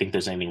think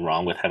there's anything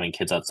wrong with having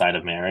kids outside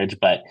of marriage,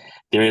 but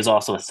there is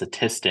also a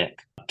statistic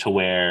to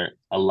where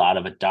a lot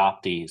of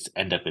adoptees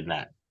end up in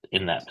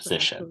that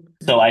position. Cycle.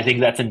 So Mm. I think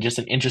that's just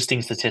an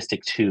interesting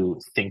statistic to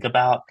think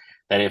about,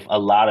 that if a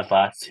lot of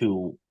us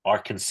who are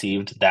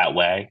conceived that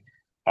way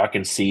are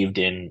conceived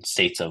in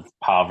states of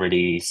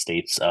poverty,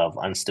 states of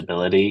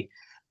instability,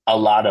 a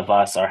lot of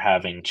us are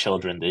having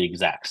children the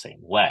exact same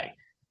way,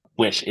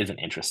 which is an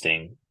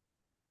interesting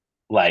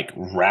like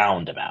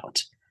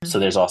roundabout. So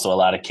there's also a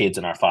lot of kids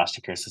in our foster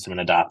care system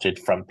and adopted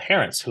from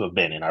parents who have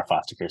been in our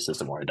foster care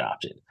system or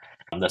adopted.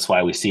 That's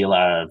why we see a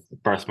lot of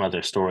birth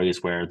mother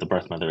stories where the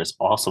birth mother is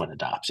also an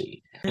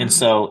adoptee. And Yeah.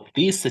 so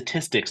these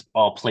statistics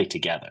all play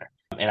together.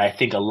 And I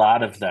think a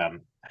lot of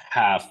them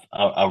have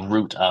a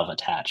root of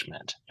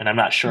attachment. And I'm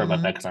not sure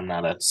about that Mhm. because I'm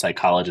not a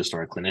psychologist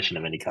or a clinician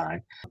of any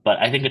kind. But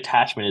I think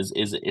attachment is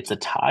it's a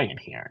tie in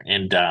here.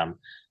 And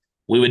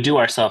we would do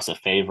ourselves a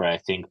favor, I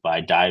think,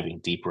 by diving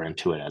deeper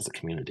into it as a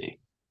community.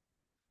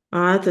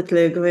 I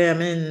totally agree. I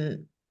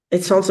mean,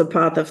 it's also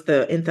part of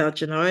the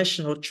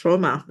intergenerational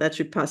trauma that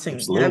you're passing.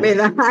 I mean,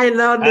 Absolutely. I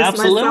learned this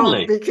myself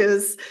Absolutely.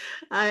 because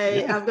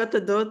Yeah. I've got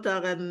a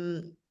daughter,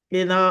 and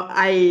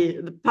I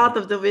Yeah. part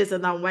of the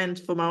reason I went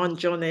for my own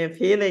journey of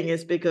healing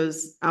is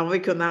because I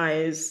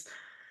recognize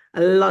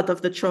a lot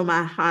of the trauma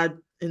I had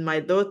in my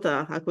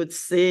daughter. I could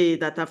see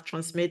that I've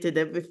transmitted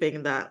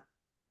everything that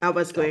I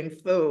was Yeah. going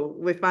through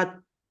without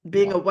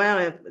being Yeah.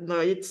 aware of,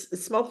 it's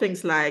small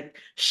things like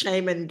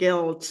shame and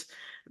guilt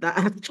that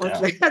I've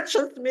Yeah.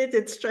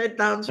 transmitted straight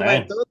down to my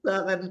Same.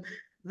 daughter. And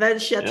then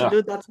she had to Yeah.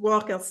 do that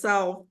work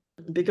herself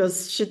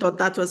because she thought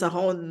that was her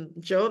own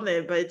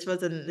journey, but it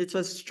wasn't, it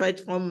was straight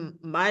from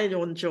my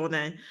own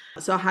journey.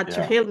 So I had to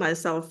Yeah. heal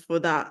myself for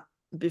that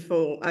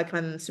before I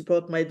can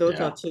support my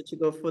daughter Yeah. to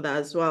go through that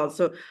as well.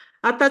 So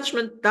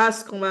attachment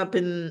does come up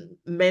in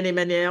many,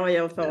 many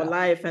areas of our Yeah.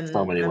 life. So And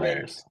many I mean,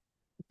 layers.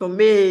 for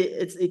me,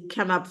 it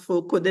came up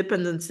for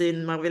codependency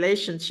in my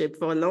relationship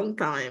for a long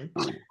time.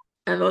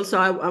 And also,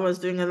 I was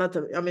doing a lot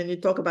of, I mean, you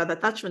talk about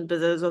attachment, but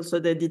there's also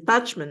the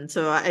detachment.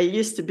 So I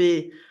used to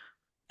be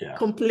Yeah.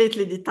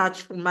 completely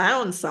detached from my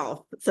own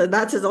self. So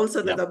that is also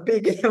Yep. another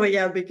big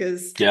area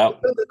because we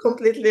Yep. do the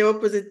completely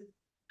opposite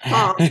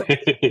path.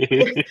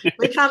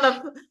 We kind of,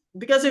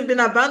 because we've been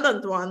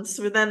abandoned once,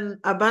 we then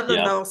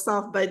abandoned Yep.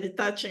 ourselves by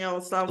detaching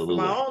ourselves from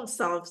Absolutely. our own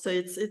self. So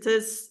it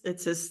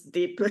is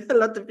deep, a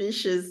lot of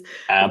issues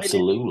related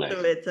Absolutely.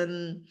 to it.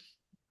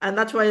 And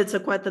that's why it's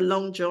quite a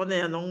long journey,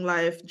 a long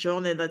life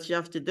journey that you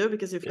have to do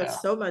because you've got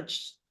Yeah. so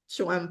much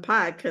to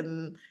unpack.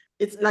 And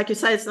it's like you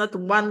say, it's not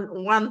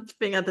one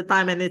thing at a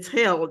time and it's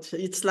healed.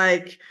 It's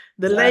like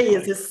the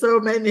layers Exactly. is so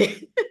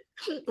many.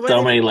 When So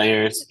if many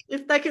layers.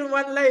 if taking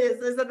one layer,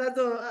 there's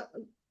another.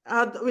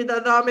 We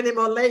don't know how many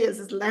more layers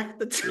is left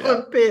to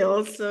Yeah.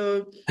 unpeel.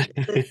 So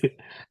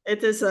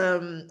it is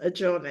a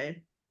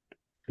journey.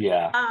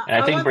 Yeah. And I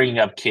I think was bringing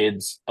up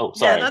kids. Oh,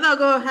 Yeah, no, sorry. no,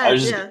 go I ahead.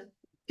 was just Yeah,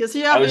 because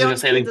you I have was just your gonna own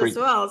say I think kids as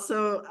bring well.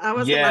 So I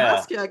was gonna yeah.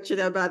 ask you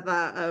actually about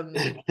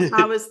that.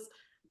 How is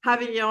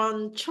having your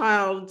own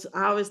child?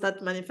 How is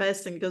that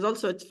manifesting? Because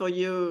also it's for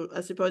you.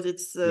 I suppose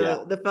it's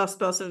Yeah. the first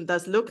person who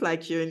does look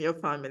like you in your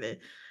family.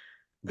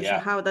 So Yeah.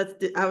 how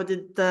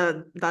did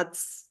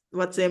that's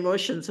what's the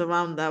emotions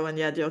around that when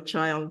you had your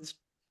child?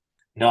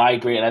 No, I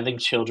agree. And I think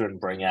children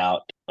bring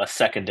out a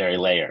secondary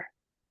layer.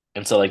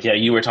 And so, like, yeah,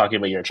 you were talking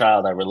about your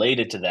child. I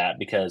related to that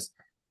because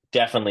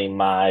definitely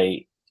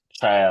my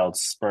child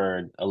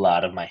spurred a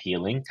lot of my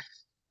healing.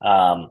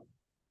 Um,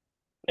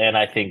 and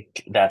I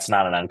think that's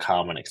not an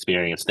uncommon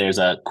experience. There's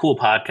a cool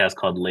podcast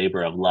called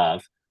Labor of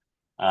Love,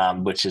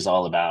 which is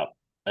all about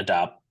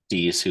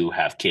adoptees who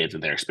have kids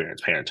and their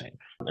experience parenting.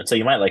 And so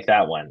you might like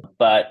that one.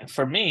 But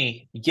for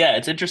me, yeah,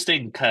 it's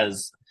interesting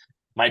because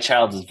my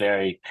child is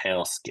very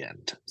pale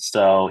skinned.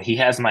 So he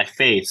has my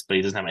face, but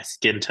he doesn't have my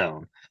skin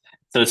tone.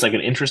 So it's like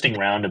an interesting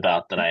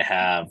roundabout that I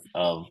have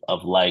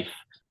of life.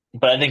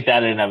 But I think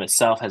that in and of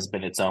itself has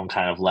been its own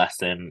kind of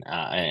lesson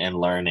and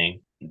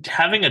learning.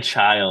 Having a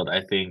child,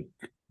 I think,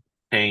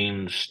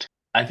 changed.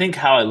 I think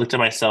how I looked at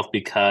myself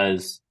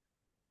because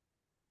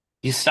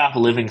you stop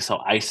living so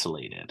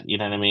isolated. You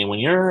know what I mean? When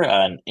you're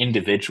an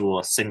individual,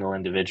 a single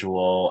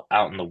individual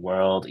out in the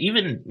world,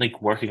 even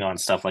like working on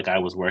stuff like I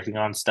was working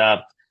on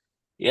stuff,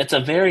 it's a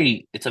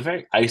very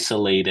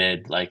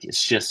isolated, like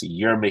it's just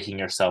you're making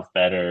yourself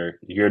better,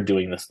 you're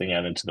doing this thing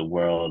out into the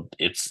world.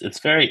 It's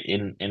very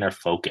inner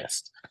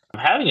focused.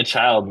 Having a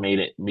child made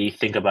it me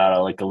think about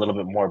it like a little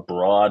bit more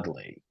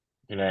broadly.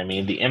 You know what I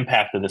mean? The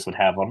impact that this would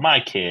have on my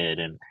kid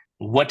and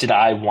what did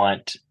I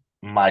want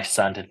my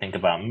son to think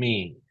about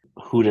me?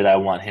 Who did I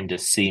want him to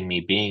see me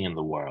being in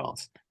the world?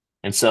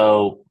 And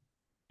so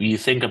you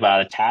think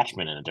about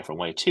attachment in a different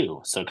way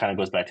too. So it kind of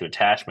goes back to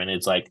attachment.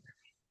 It's like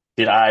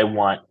did I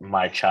want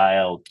my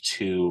child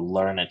to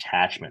learn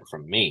attachment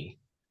from me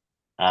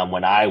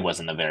when I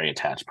wasn't a very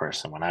attached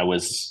person, when I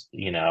was,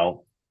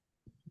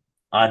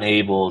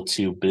 unable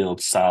to build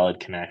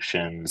solid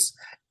connections,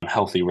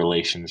 healthy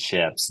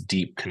relationships,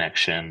 deep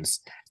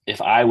connections.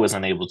 If I was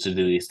unable to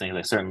do these things,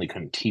 I certainly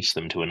couldn't teach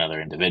them to another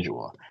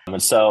individual.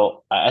 And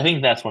so I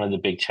think that's one of the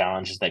big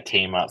challenges that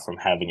came up from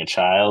having a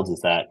child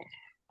is that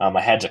I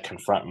had to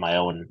confront my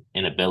own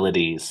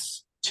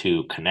inabilities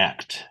to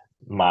connect.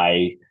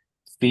 My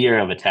fear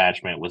of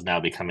attachment was now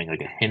becoming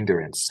like a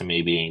hindrance to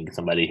me being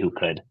somebody who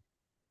could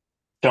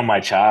show my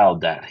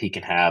child that he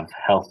can have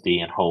healthy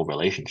and whole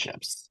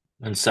relationships.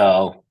 And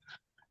so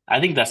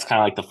I think that's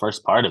kind of like the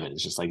first part of it.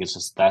 It's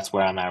just that's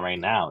where I'm at right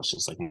now. It's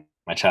just like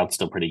my child's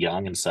still pretty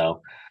young. And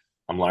so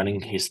I'm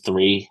learning he's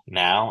 3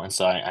 now. And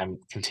so I'm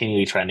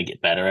continually trying to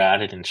get better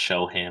at it and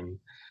show him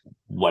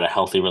what a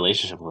healthy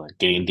relationship was like,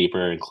 getting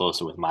deeper and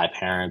closer with my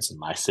parents and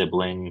my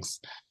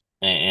siblings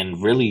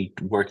and really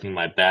working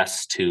my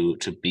best to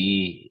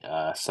be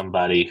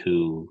somebody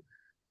who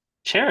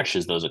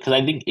cherishes those, because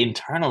I think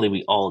internally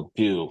we all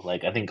do.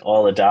 Like I think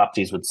all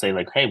adoptees would say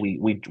like, hey,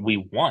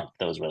 we want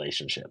those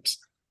relationships.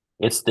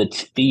 It's the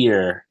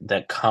fear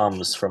that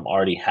comes from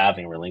already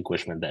having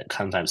relinquishment that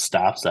sometimes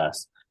stops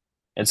us.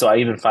 And so I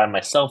even find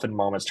myself in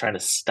moments trying to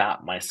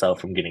stop myself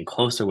from getting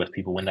closer with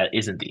people when that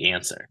isn't the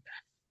answer.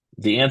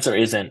 The answer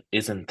isn't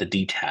the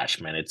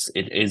detachment,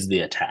 it is the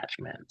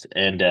attachment.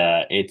 And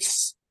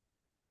it's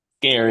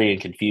scary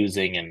and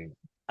confusing and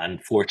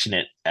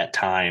unfortunate at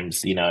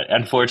times,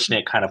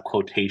 unfortunate kind of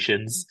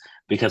quotations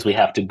because we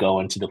have to go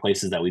into the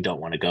places that we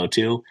don't want to go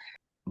to.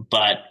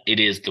 But it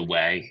is the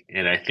way.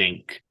 And I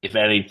think, if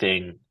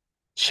anything,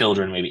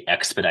 children maybe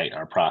expedite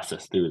our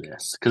process through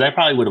this. Because I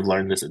probably would have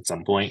learned this at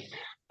some point,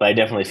 but I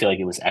definitely feel like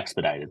it was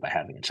expedited by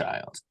having a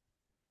child.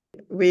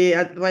 Right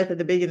at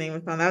the beginning, we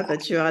found out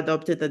that you were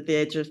adopted at the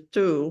age of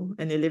 2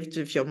 and you lived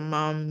with your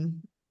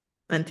mom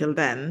until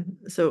then.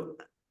 So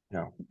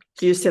No.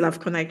 do you still have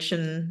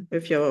connection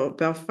with your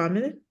birth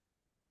family?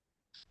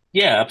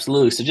 Yeah,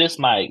 absolutely. So just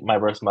my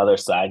birth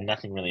mother's side,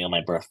 nothing really on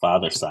my birth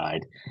father's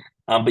side.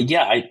 But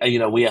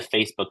yeah, we have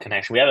Facebook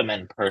connection. We haven't met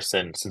in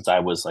person since I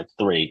was like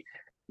 3,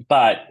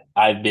 but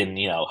I've been,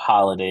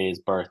 holidays,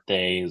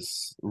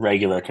 birthdays,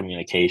 regular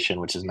communication,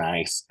 which is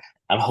nice.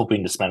 I'm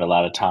hoping to spend a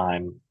lot of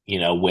time,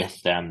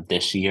 with them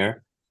this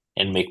year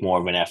and make more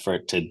of an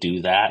effort to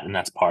do that. And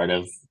that's part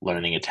of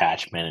learning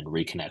attachment and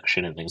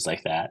reconnection and things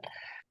like that.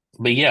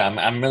 But yeah,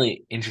 I'm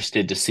really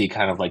interested to see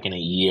kind of like in a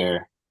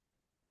year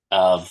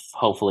of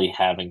hopefully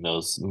having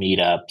those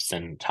meetups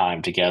and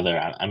time together.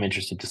 I'm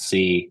interested to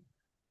see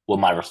what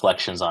my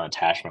reflections on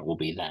attachment will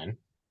be then.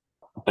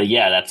 But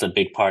yeah, that's a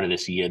big part of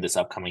this year, this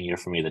upcoming year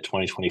for me. The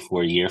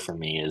 2024 year for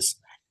me is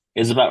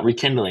about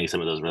rekindling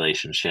some of those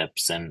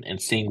relationships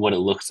and seeing what it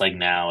looks like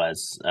now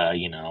as a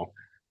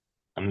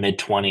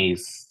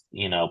mid-20s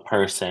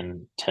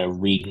person to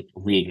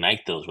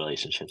reignite those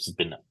relationships. It's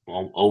been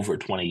over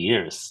 20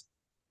 years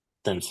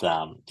since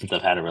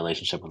I've had a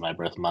relationship with my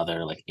birth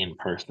mother like in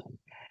person.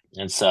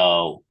 And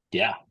so,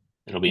 yeah,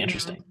 it'll be Yeah.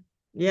 interesting.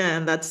 Yeah,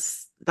 and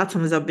that's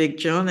another big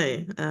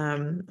journey. A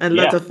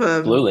Yeah,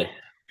 absolutely.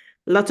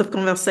 lot of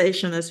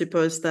conversation, I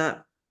suppose,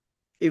 that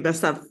you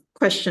must have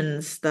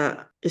questions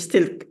that you're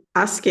still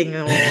asking,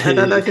 or I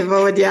don't know if you've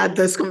already had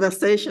this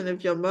conversation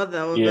with your mother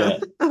over Yeah,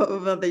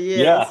 over the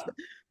years. yeah,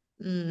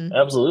 Mm,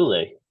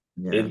 absolutely.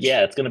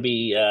 yeah. It's going to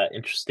be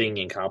interesting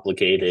and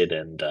complicated,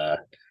 and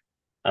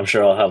I'm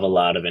sure I'll have a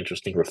lot of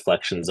interesting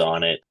reflections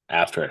on it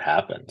after it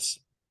happens.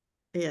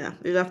 Yeah,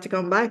 you'll have to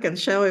come back and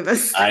share with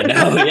us. I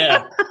know,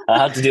 yeah. I'll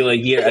have to do a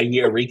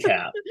year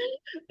recap.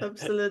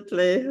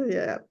 Absolutely,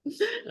 yeah.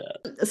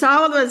 Yeah, So I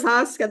always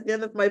ask at the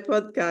end of my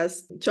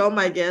podcast to all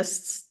my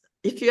guests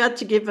if you had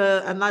to give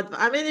an advice.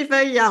 I mean, you're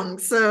very young,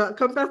 so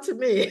compared to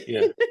me,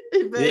 yeah,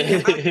 you're very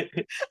young.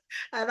 yeah,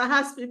 And I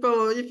ask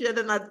people if you had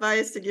an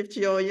advice to give to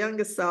your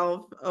younger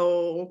self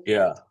or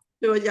yeah.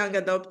 to a young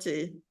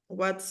adoptee,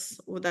 what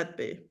would that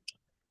be?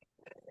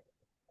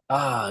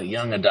 Ah,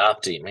 young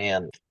adoptee,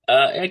 man.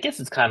 I guess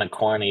it's kind of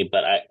corny,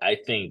 but I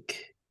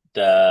think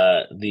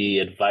the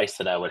advice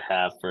that I would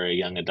have for a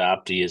young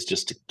adoptee is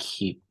just to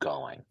keep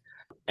going.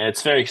 And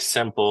it's very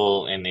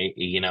simple and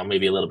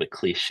maybe a little bit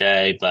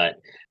cliche, but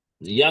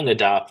young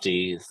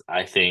adoptees,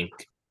 I think,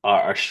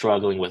 are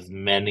struggling with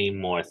many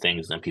more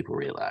things than people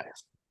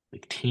realize.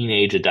 Like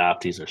teenage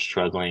adoptees are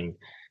struggling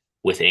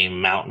with a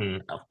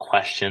mountain of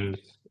questions,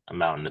 a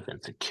mountain of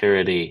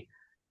insecurity,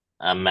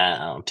 a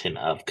mountain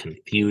of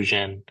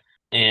confusion.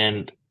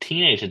 And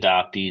teenage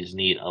adoptees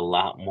need a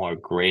lot more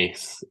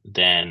grace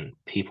than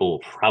people will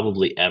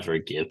probably ever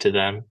give to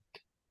them.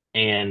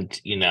 And,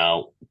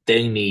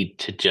 they need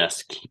to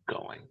just keep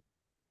going.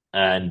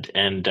 And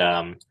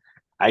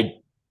I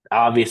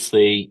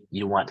obviously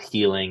you want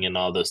healing and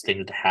all those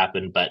things to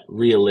happen, but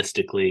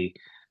realistically,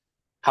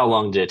 how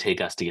long did it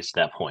take us to get to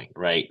that point,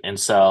 right? And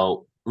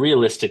so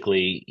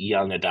realistically,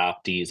 young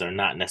adoptees are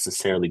not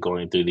necessarily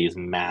going through these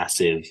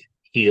massive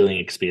healing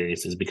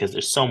experiences because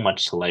there's so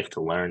much to life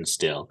to learn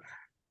still.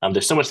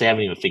 There's so much they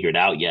haven't even figured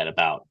out yet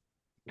about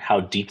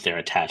how deep their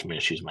attachment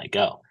issues might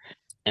go.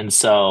 And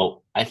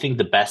so I think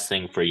the best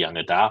thing for young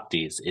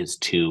adoptees is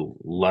to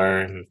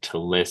learn to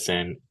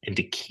listen and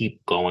to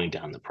keep going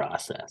down the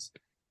process,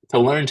 to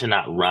learn to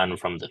not run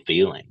from the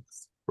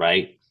feelings,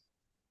 right?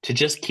 To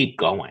just keep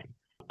going.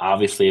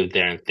 Obviously, if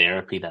they're in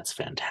therapy, that's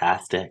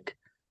fantastic.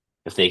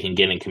 If they can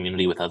get in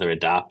community with other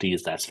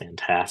adoptees, that's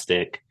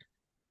fantastic.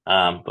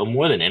 But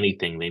more than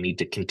anything, they need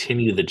to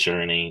continue the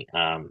journey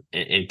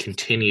and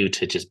continue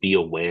to just be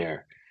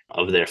aware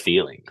of their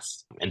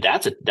feelings. And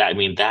that's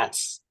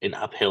an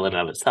uphill in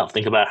and of itself.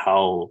 Think about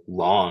how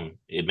long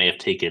it may have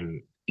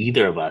taken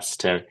either of us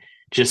to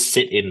just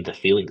sit in the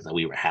feelings that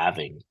we were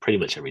having pretty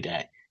much every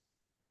day.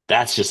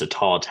 That's just a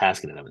tall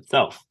task in and of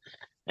itself.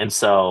 And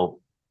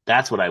so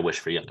that's what I wish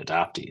for young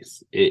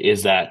adoptees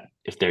is that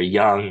if they're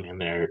young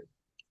and they're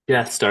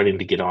just starting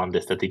to get on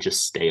this, that they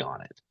just stay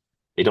on it.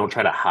 They don't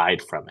try to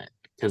hide from it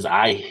because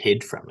I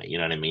hid from it. You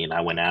know what I mean? I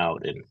went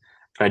out and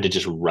tried to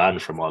just run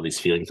from all these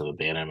feelings of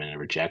abandonment and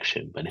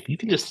rejection. But if you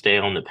can just stay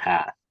on the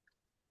path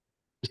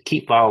just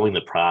keep following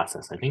the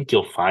process. I think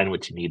you'll find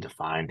what you need to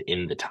find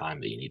in the time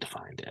that you need to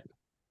find it.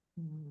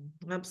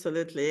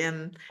 Absolutely.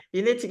 And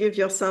you need to give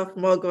yourself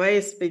more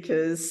grace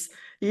because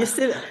you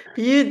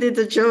did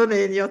the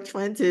journey in your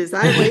 20s.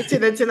 I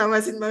waited until I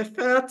was in my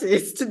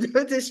 30s to do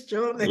this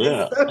journey.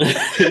 Yeah. So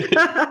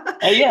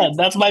And yeah,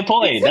 that's my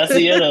point. That's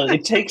the,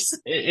 it takes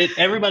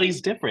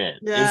everybody's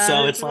different. And yeah,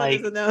 so it's everyone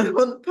is like, on their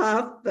own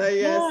path. But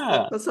yes,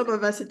 yeah, for some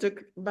of us it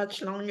took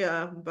much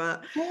longer.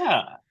 But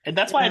yeah. And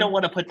that's why I yeah. don't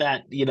want to put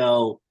that,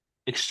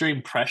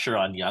 extreme pressure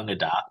on young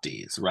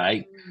adoptees,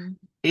 right? Mm,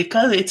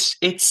 Because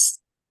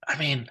I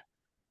mean,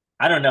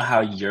 I don't know how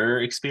your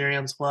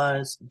experience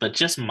was, but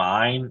just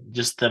mine,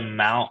 just the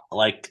amount,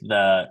 like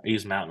I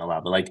use mountain a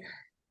lot, but like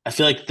I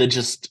feel like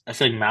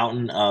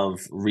mountain of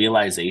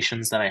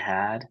realizations that I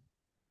had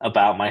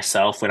about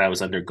myself when I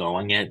was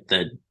undergoing it,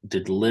 the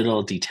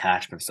little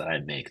detachments that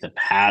I'd make, the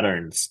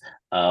patterns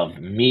of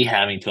me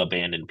having to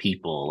abandon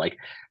people, like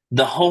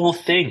the whole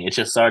thing, it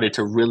just started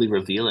to really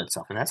reveal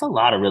itself. And that's a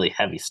lot of really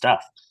heavy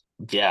stuff.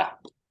 Yeah.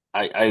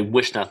 I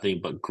wish nothing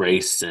but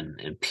grace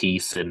and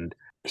peace and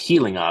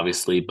healing,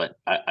 obviously, but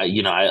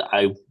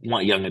I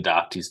want young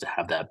adoptees to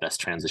have that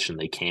best transition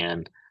they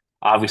can.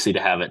 Obviously,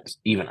 to have it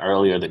even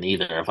earlier than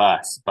either of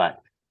us, but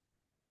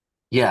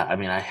yeah, I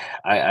mean,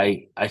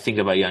 I think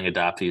about young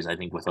adoptees. I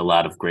think with a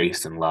lot of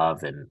grace and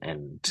love,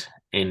 and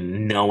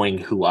in knowing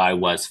who I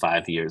was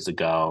 5 years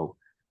ago,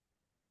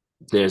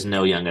 there's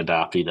no young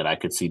adoptee that I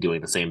could see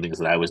doing the same things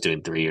that I was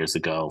doing 3 years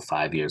ago,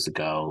 5 years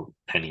ago,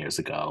 10 years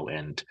ago,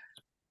 and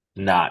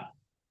not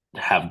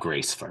have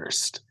grace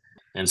first.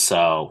 And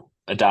so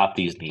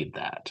adoptees need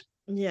that.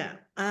 yeah.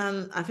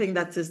 And I think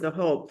that is the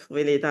hope,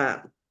 really,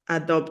 that Yeah,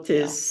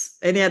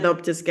 any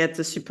adopters get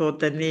the support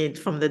they need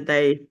from the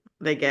day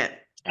they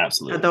get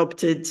absolutely,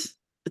 adopted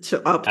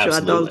to up to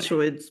absolutely,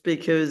 adulthood,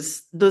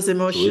 because those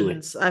absolutely.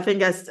 emotions, I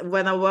think, as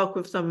when I work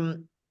with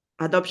some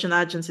adoption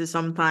agencies,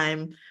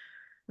 sometimes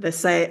they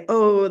say,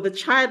 oh, the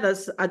child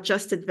has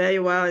adjusted very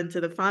well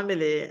into the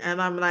family. And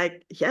I'm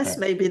like, yes, Right.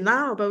 maybe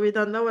now, but we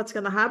don't know what's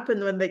going to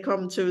happen when they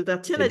come to their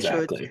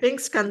teenagehood. Exactly.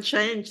 Things can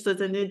change, so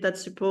they need that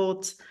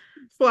support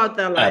throughout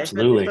their life, at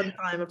Absolutely. different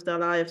time of their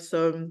life.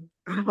 So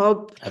I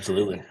hope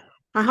Absolutely.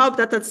 I hope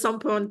that at some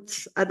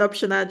point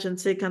adoption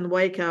agency can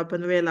wake up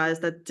and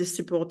realize that this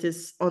support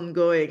is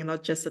ongoing,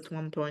 not just at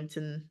one point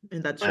in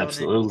that journey.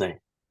 Absolutely.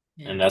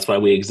 And Yeah. that's why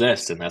we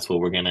exist, and that's what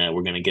we're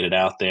gonna get it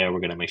out there.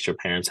 We're gonna make sure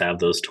parents have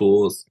those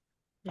tools.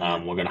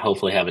 Yeah. We're gonna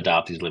hopefully have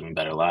adoptees living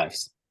better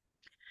lives.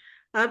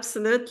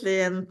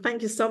 Absolutely. And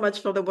thank you so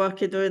much for the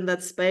work you do in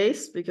that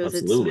space, because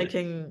it's Absolutely.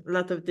 making a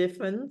lot of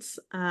difference.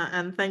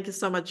 And thank you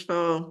so much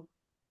for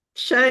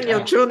sharing your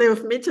Yeah. journey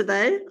with me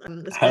today. It's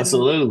been a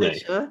Absolutely.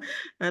 pleasure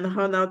and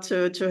honor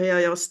to hear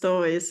your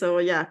story. So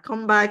yeah,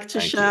 come back to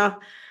Thank you. share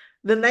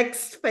the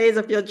next phase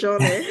of your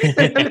journey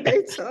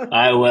later.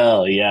 I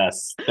will.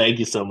 Yes. Thank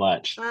you so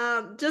much.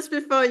 Just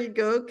before you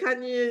go,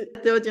 can you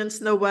let the audience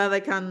know where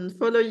they can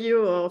follow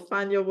you or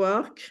find your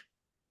work?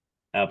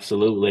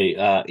 Absolutely.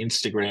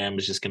 Instagram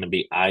is just going to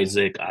be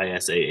Isaac,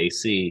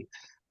 Isaac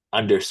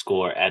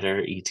underscore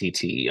Etter,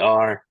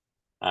 Etter.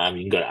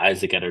 You can go to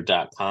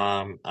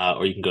isaacetter.com,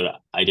 or you can go to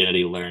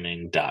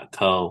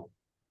identitylearning.co.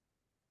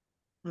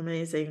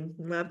 Amazing.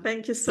 Well,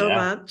 thank you so Yeah.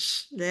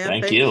 much. Yeah,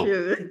 Thank thank you.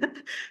 you.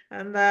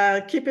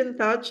 And keep in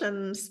touch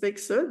and speak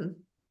soon.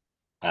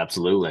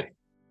 Absolutely.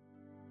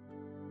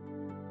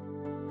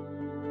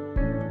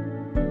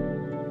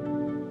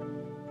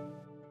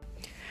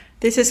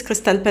 This is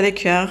Christelle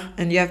Pellecure,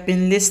 and you have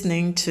been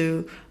listening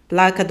to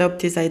Black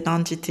Adoptees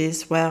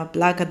Identities, where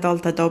Black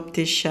adult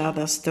adoptees share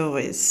their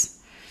stories.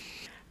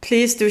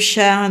 Please do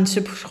share and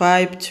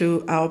subscribe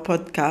to our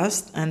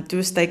podcast, and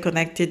do stay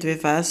connected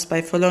with us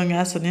by following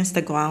us on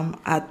Instagram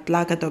at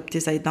Black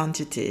Adoptees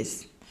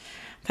Identities.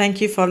 Thank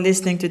you for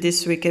listening to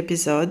this week's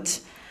episode,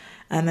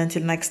 and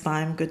until next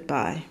time,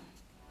 goodbye.